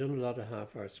scripts. I've done a lot of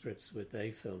half-hour scripts with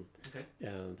A Film,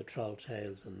 the Troll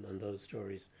Tales and those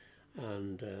stories,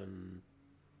 and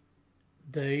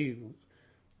they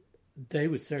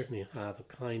would certainly have a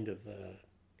kind of a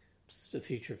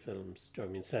feature film story.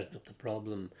 I mean, setting up the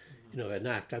problem, an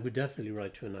act. I would definitely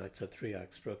write to an act, so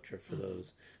 3-act structure for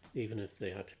those, even if they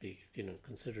had to be,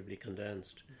 considerably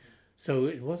condensed. So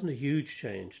it wasn't a huge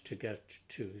change to get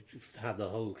to have the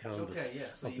whole canvas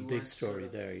So of the big story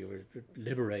there. You were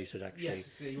liberated, actually,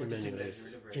 in many ways,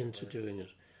 into doing it.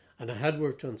 And I had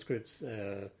worked on scripts,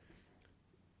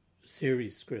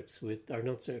 series scripts with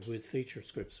feature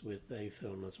scripts with A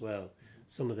Film as well.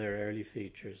 Some of their early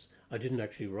features. I didn't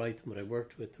actually write them, but I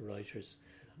worked with the writers,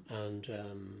 and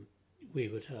we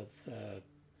would have,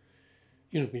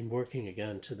 been working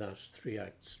again to that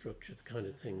 3-act structure, the kind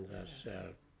of thing that.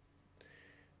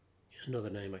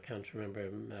 Another name I can't remember.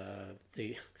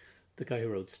 The guy who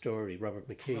wrote Story, Robert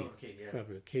McKee.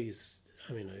 Robert McKee's.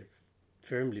 I mean, I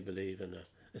firmly believe in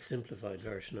a simplified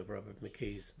version of Robert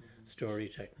McKee's story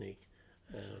technique,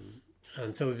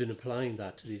 and so we've been applying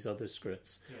that to these other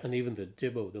scripts, and even the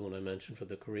Dibbo, the one I mentioned for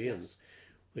the Koreans,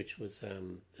 which was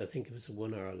I think it was a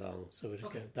 1 hour long. So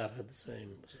that had the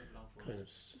same Sort of long kind of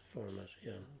format.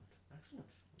 Yeah. Excellent.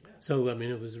 Yeah. So I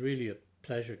mean, it was really a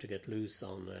pleasure to get loose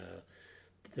on the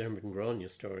Dermot and Grania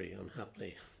story.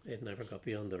 Unhappily, it never got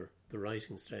beyond the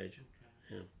writing stage.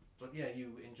 Okay. Yeah. But yeah,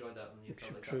 you enjoyed that, and you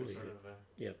felt like Truly, that was sort of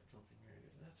yeah. something really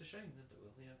good. That's a shame that it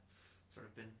will, sort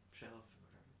of been shelved or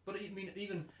whatever. But I mean,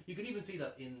 even you can even see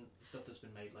that in the stuff that's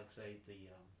been made, like say the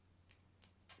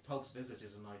Pope's Visit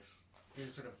is a nice.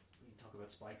 Here's sort of you talk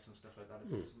about spikes and stuff like that.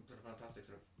 It's sort of fantastic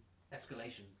sort of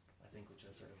escalation, I think, which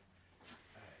is sort of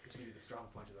is really the strong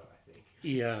point of that. I think.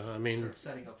 Yeah, I mean, sort of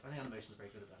setting up. I think animation is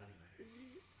very good at that anyway.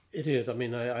 It is. I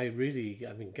mean, I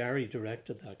mean, Gary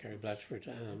directed that, Gary Blatchford,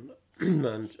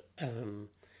 and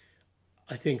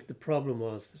I think the problem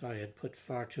was that I had put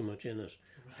far too much in it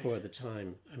for the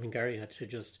time. I mean, Gary had to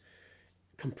just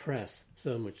compress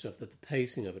so much stuff that the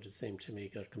pacing of it seemed to me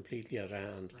got completely out of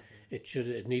hand. Okay.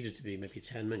 It needed to be maybe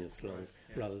 10 minutes long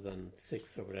rather than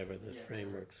 6 or whatever the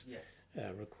frameworks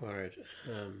required.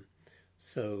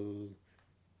 So,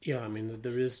 yeah, I mean,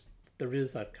 there is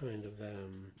that kind of.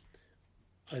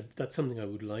 That's something I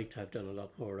would like to have done a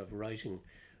lot more of, writing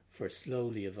for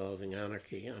slowly evolving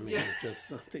anarchy. I mean, it's just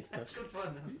something that's good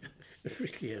fun. It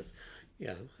really is.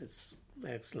 Yeah, it's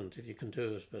excellent if you can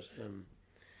do it. But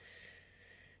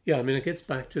yeah, I mean, it gets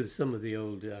back to some of the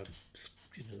old,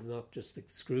 not just the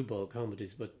screwball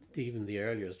comedies, but even the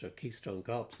earlier stuff, Keystone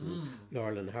Cops and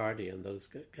Laurel and Hardy and those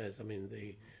guys. I mean,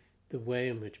 the way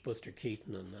in which Buster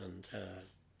Keaton and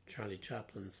Charlie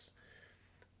Chaplin's.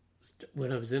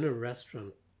 When I was in a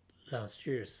restaurant last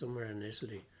year somewhere in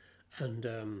Italy, and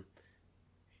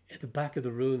at the back of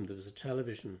the room there was a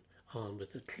television on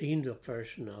with a cleaned up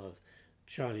version of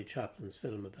Charlie Chaplin's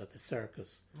film about the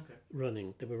circus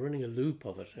running. They were running a loop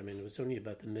of it. I mean, it was only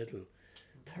about the middle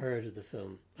third of the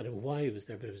film. I don't know why it was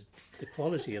there, but it was the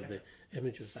quality of the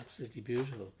image was absolutely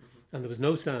beautiful. And there was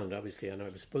no sound, obviously, and I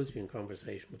was supposed to be in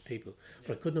conversation with people,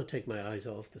 but I could not take my eyes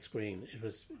off the screen. It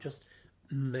was just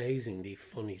amazingly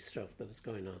funny stuff that was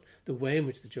going on. The way in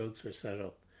which the jokes were set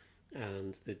up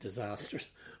and the disasters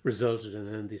resulted, and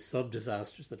then the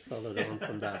sub-disasters that followed on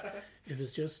from that. It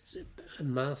was just a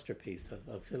masterpiece of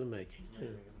filmmaking. It's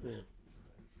amazing, isn't it?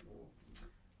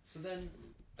 So then,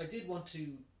 I did want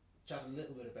to chat a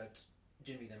little bit about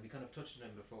Jimmy then. We kind of touched on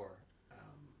him before.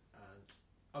 And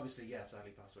obviously, yes,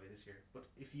 sadly passed away this year. But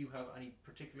if you have any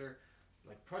particular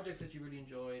like projects that you really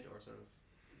enjoyed or sort of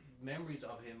memories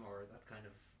of him or that kind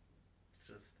of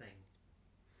sort of thing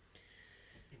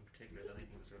in particular, that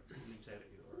anything that sort of leaps out at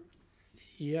you, or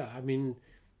yeah, I mean,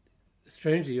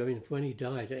 strangely, I mean, when he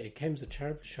died, it came as a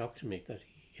terrible shock to me that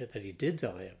he did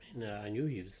die. I mean, I knew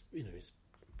he was, he was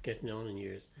getting on in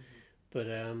years, but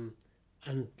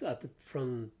and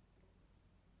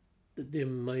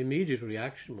my immediate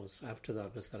reaction was after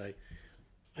that was that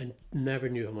I never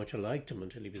knew how much I liked him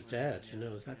until he was dead. You know,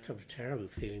 it was that sort of terrible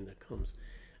feeling that comes.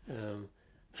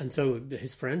 And so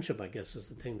his friendship, I guess, was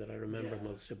the thing that I remember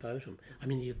most about him. I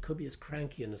mean, he could be as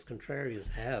cranky and as contrary as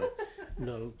hell,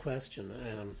 no question.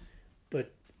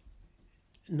 But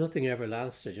nothing ever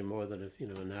lasted you more than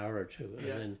an hour or two.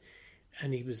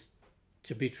 And he was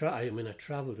to be I mean, I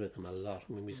travelled with him a lot.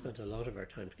 I mean, we spent a lot of our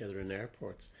time together in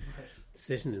airports,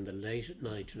 sitting in the late at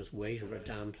night, just waiting for a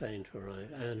damn plane to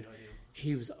arrive. And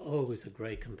he was always a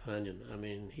great companion. I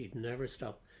mean, he'd never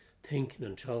stop thinking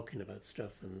and talking about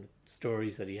stuff and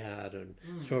stories that he had and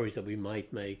stories that we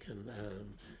might make, and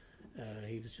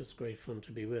he was just great fun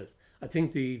to be with. I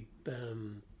think the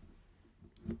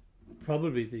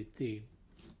probably the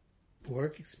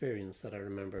work experience that I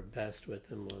remember best with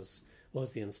him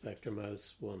was the Inspector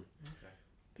Mouse one,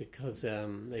 because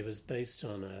it was based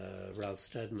on a Ralph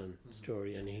Steadman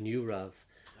story, and he knew Ralph,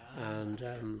 and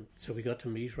so we got to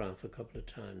meet Ralph a couple of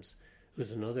times. Who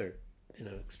was another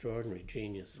extraordinary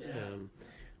genius.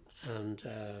 And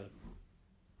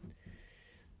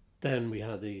then we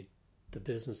had the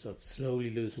business of slowly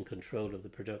losing control of the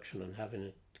production and having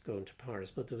it go into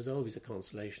Paris. But there was always a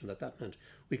consolation that meant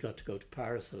we got to go to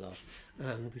Paris a lot.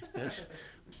 And we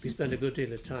spent a good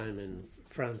deal of time in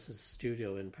Francis'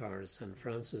 studio in Paris. And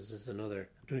Francis is another,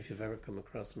 I don't know if you've ever come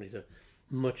across him, he's a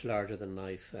much larger than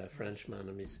life Frenchman,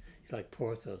 and he's like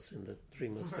Porthos in the Three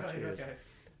Musketeers.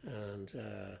 And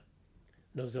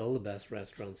knows all the best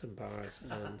restaurants and bars,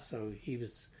 and so he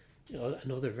was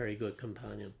another very good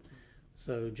companion.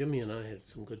 So Jimmy and I had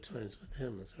some good times with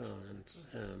him as well,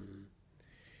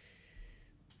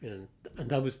 and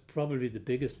that was probably the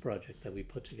biggest project that we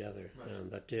put together,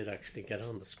 that did actually get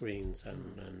on the screens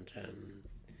and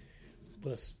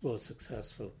was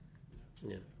successful.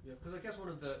 Yeah, because I guess one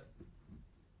of the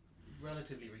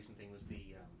relatively recent thing was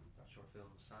the that short film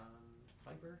Sandpiper.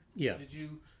 typer. Yeah. Did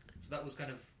you? So that was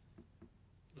kind of.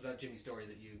 Was that Jimmy's story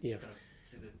that you Yeah. kind of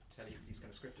did it tell you these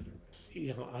kind of scripted or whatever?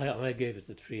 You know, I gave it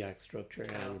the 3-act structure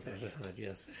Okay. that it had,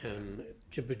 yes.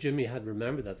 But Jimmy had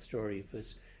remembered that story. It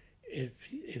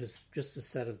was just a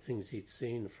set of things he'd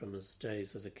seen from his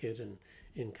days as a kid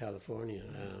in California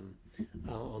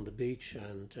on the beach.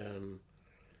 And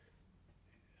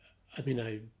I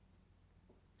mean,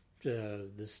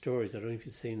 the stories, I don't know if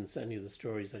you've seen any of the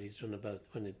stories that he's done about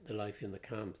the life in the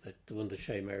camp, the one that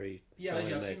Shay Mary Yeah,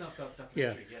 Cohen I've made. seen that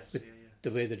documentary. Yes, but the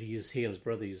way that he and his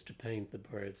brother used to paint the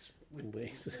birds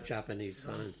with Japanese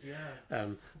signs.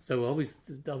 Yeah. So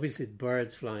obviously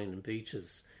birds flying on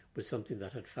beaches was something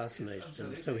that had fascinated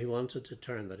him. So he wanted to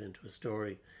turn that into a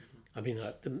story. Mm-hmm. I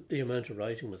mean, the amount of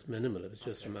writing was minimal. It was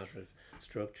just a matter of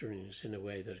structuring it in a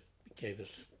way that gave it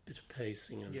a bit of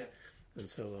pacing and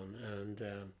so on. And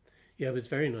it was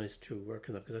very nice to work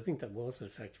on that, because I think that was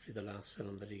effectively the last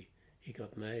film that he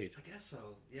got made. I guess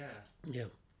so. Yeah. Yeah.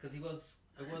 Because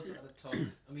I was at the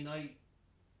time. I mean, I've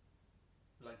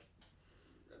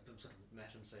sort of met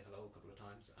him, say hello a couple of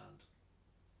times, and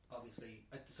obviously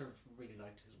I sort of really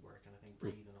liked his work, and I think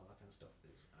Breathe and all that kind of stuff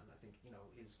is, and I think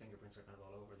his fingerprints are kind of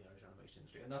all over the Irish animation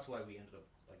industry, and that's why we ended up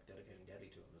like dedicating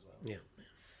Deadly to him as well. Yeah.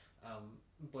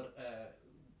 But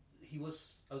he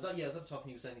was. I was at talking.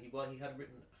 He was saying that he had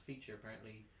written a feature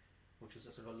apparently, which was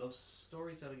a sort of a love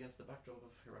story set against the backdrop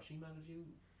of Hiroshima. Did you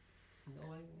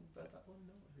know anything about that one?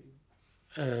 No.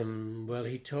 Well,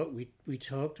 we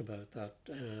talked about that.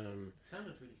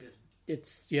 Sounded really good.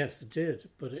 Yes, it did,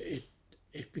 but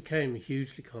it became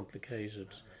hugely complicated.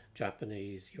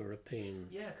 Japanese, European.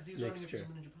 Yeah, because he was mixture.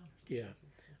 writing it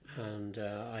for someone in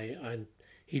Japan. Yeah, and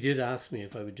he did ask me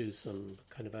if I would do some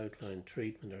kind of outline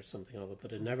treatment or something of it,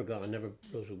 but I never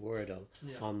wrote a word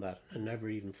on that. I never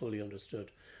even fully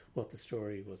understood what the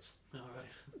story was. All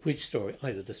right. Which story,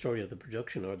 either the story of the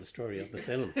production or the story of the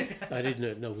film. I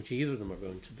didn't know which either of them were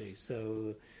going to be.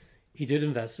 So he did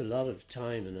invest a lot of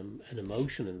time and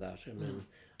emotion in that. I mean,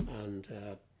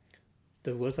 and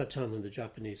there was that time when the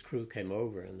Japanese crew came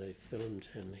over and they filmed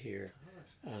him here.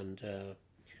 And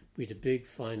we had a big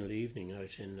final evening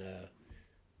out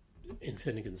in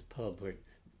Finnegan's pub, where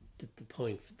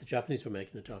the Japanese were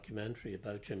making a documentary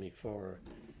about Jimmy for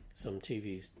some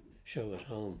TV show at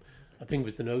home. I think it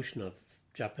was the notion of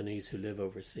Japanese who live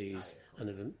overseas and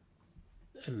have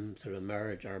sort of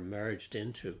merged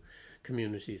into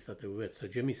communities that they were with. So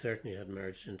Jimmy certainly had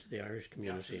merged into the Irish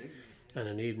community. And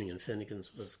an evening in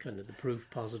Finnegan's was kind of the proof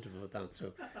positive of that.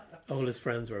 So all his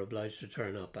friends were obliged to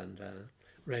turn up and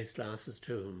raise glasses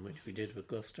to him, which we did with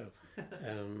gusto.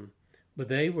 But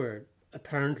they were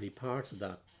apparently part of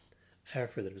that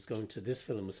effort that was going to... This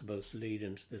film was supposed to lead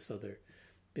into this other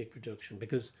big production,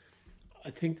 because I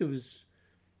think there was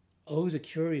always a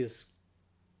curious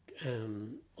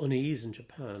unease in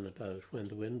Japan about When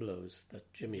the Wind Blows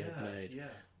that Jimmy had made. Yeah.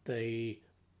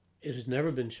 It had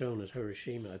never been shown at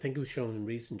Hiroshima. I think it was shown in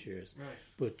recent years. Right.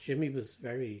 But Jimmy was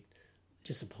very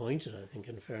disappointed, I think,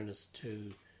 in fairness,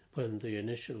 to when the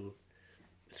initial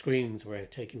screenings were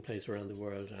taking place around the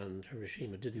world and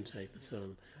Hiroshima didn't take the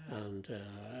film. And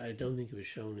I don't think it was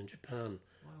shown in Japan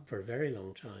for a very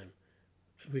long time,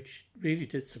 which really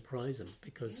did surprise him,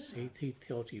 because he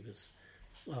thought he was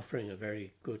offering a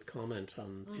very good comment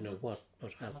on what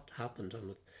had happened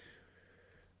and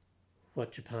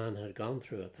what Japan had gone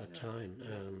through at that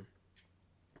time.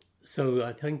 So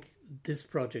I think this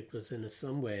project was in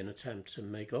some way an attempt to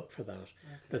make up for that,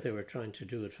 that they were trying to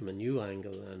do it from a new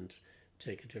angle and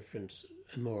take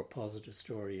a more positive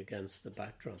story against the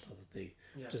backdrop of the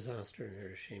disaster in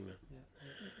Hiroshima.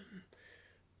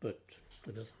 But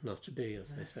it was not to be,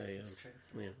 as they say.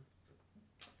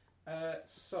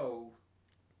 So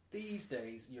these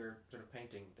days you're sort of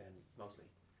painting then, mostly.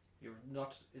 You're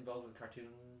not involved with cartoon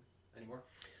anymore?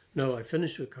 No, I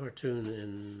finished with cartoon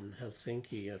in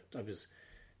Helsinki.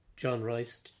 John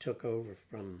Rice took over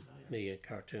from me at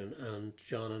cartoon, and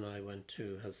John and I went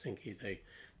to Helsinki. They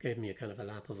gave me a kind of a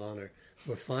lap of honour.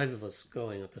 There were 5 of us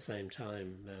going at the same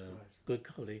time, good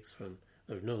colleagues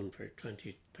I've known for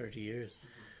 20, 30 years.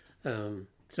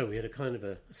 So we had a kind of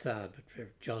a sad but very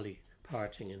jolly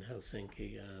parting in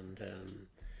Helsinki, and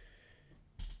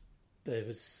it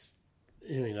was...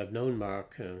 I've known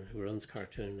Mark, who runs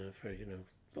cartoon now, for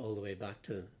all the way back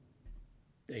to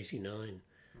 '89.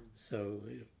 So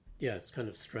it's kind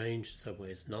of strange in some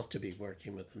ways not to be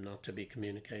working with them, not to be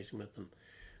communicating with them.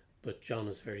 But John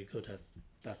is very good at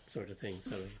that sort of thing,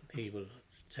 so he will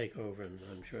take over and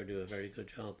I'm sure do a very good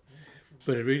job.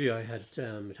 But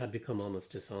it had become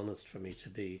almost dishonest for me to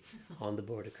be on the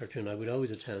board of cartoon. I would always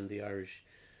attend the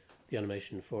the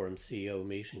Animation Forum CEO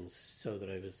meetings so that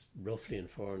I was roughly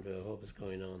informed about what was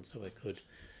going on, so I could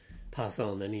pass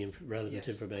on any relevant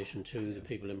information to the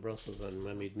people in Brussels and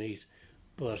when we'd meet.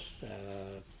 But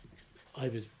I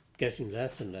was getting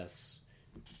less and less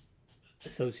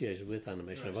associated with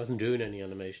animation. I wasn't doing any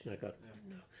animation. I got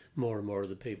more and more of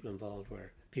the people involved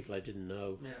were people I didn't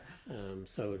know.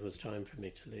 So it was time for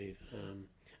me to leave.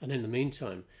 And in the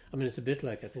meantime, I mean, it's a bit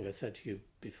like I think I said to you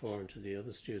before and to the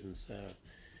other students,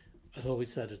 I've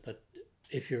always said it, that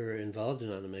if you're involved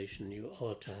in animation, you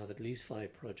ought to have at least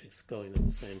 5 projects going at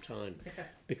the same time,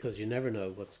 because you never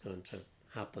know what's going to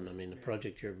happen. I mean, a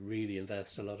project you really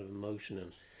invest a lot of emotion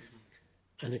in,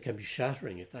 and it can be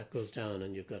shattering if that goes down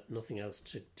and you've got nothing else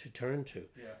to turn to.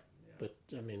 But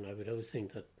I mean, I would always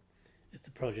think that if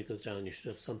the project goes down, you should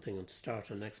have something and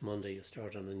start on next Monday, you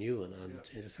start on a new one, and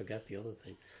you forget the other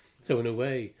thing. So in a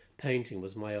way, painting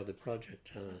was my other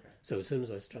project. So as soon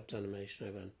as I stopped animation,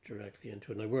 I went directly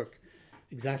into it. And I work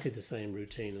exactly the same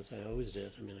routine as I always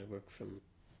did. I mean, I work from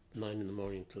 9 in the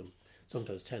morning till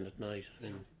sometimes 10 at night. I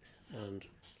mean,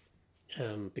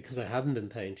 and because I haven't been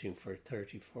painting for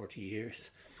 30, 40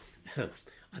 years,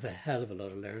 I've a hell of a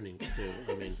lot of learning to do.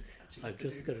 I mean, I've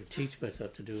just got to teach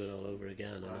myself to do it all over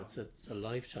again, and it's a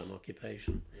lifetime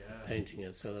occupation, painting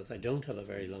is. So as I don't have a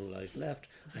very long life left,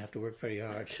 I have to work very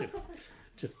hard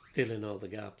to fill in all the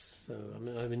gaps. So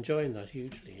I'm enjoying that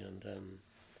hugely, and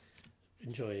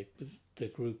enjoy the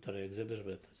group that I exhibit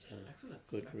with. It's a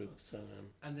good group. So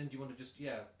and then do you want to just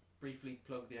briefly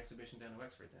plug the exhibition down in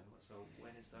Wexford then? So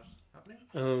when is that happening?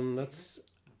 That's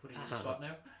I'm putting you on the spot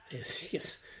now.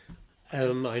 Yes.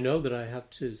 I know that I have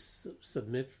to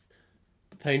submit.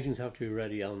 The paintings have to be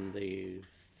ready on the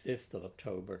 5th of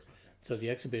October. So the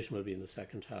exhibition will be in the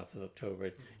second half of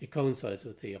October. It coincides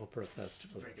with the Opera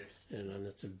Festival. Very good. And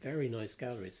it's a very nice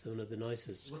gallery. It's one of the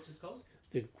nicest. What's it called?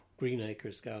 The Green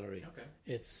Acres Gallery. Okay.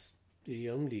 It's the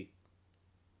only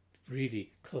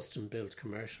really custom-built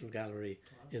commercial gallery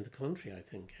in the country, I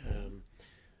think.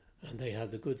 And they had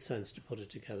the good sense to put it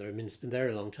together. I mean, it's been there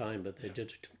a long time, but they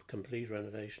did a complete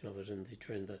renovation of it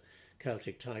during the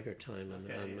Celtic Tiger time, and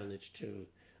managed to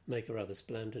make a rather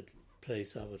splendid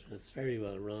place of it. And it's very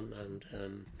well run, and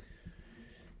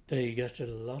they get a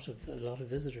lot of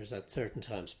visitors at certain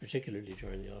times, particularly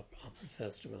during the Opera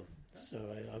Festival.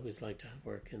 So I always like to have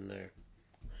work in there.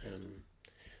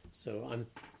 So I'm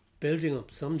building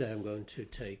up. Someday I'm going to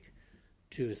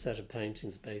do a set of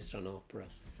paintings based on opera.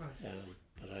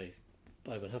 Right.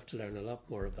 But I will have to learn a lot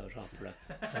more about opera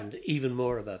and even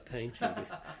more about painting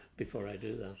before I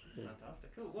do that. Yeah.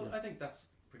 Fantastic. Cool. Well, I think that's a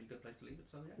pretty good place to leave it.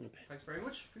 So thanks very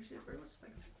much. Appreciate it very much.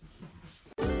 Thanks.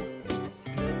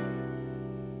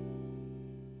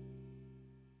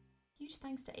 Huge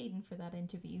thanks to Aidan for that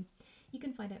interview. You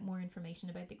can find out more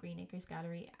information about the Green Acres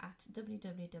Gallery at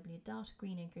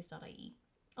www.greenacres.ie.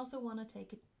 Also want to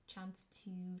take a chance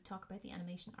to talk about the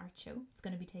Animation Art Show. It's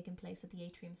going to be taking place at the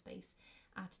Atrium Space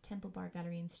at Temple Bar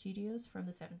Gallery and Studios from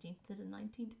the 17th to the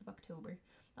 19th of October.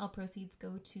 All proceeds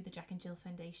go to the Jack and Jill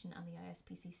Foundation and the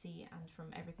ISPCC, and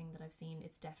from everything that I've seen,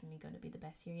 it's definitely going to be the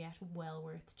best year yet. Well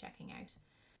worth checking out.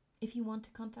 If you want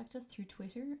to contact us through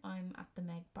Twitter, I'm at the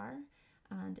Meg Bar,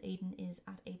 and Aidan is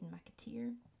at Aidan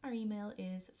McAteer. Our email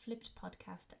is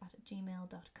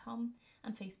flippedpodcast@gmail.com,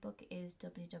 and Facebook is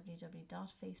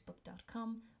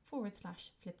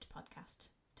www.facebook.com/flippedpodcast.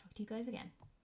 Talk to you guys again.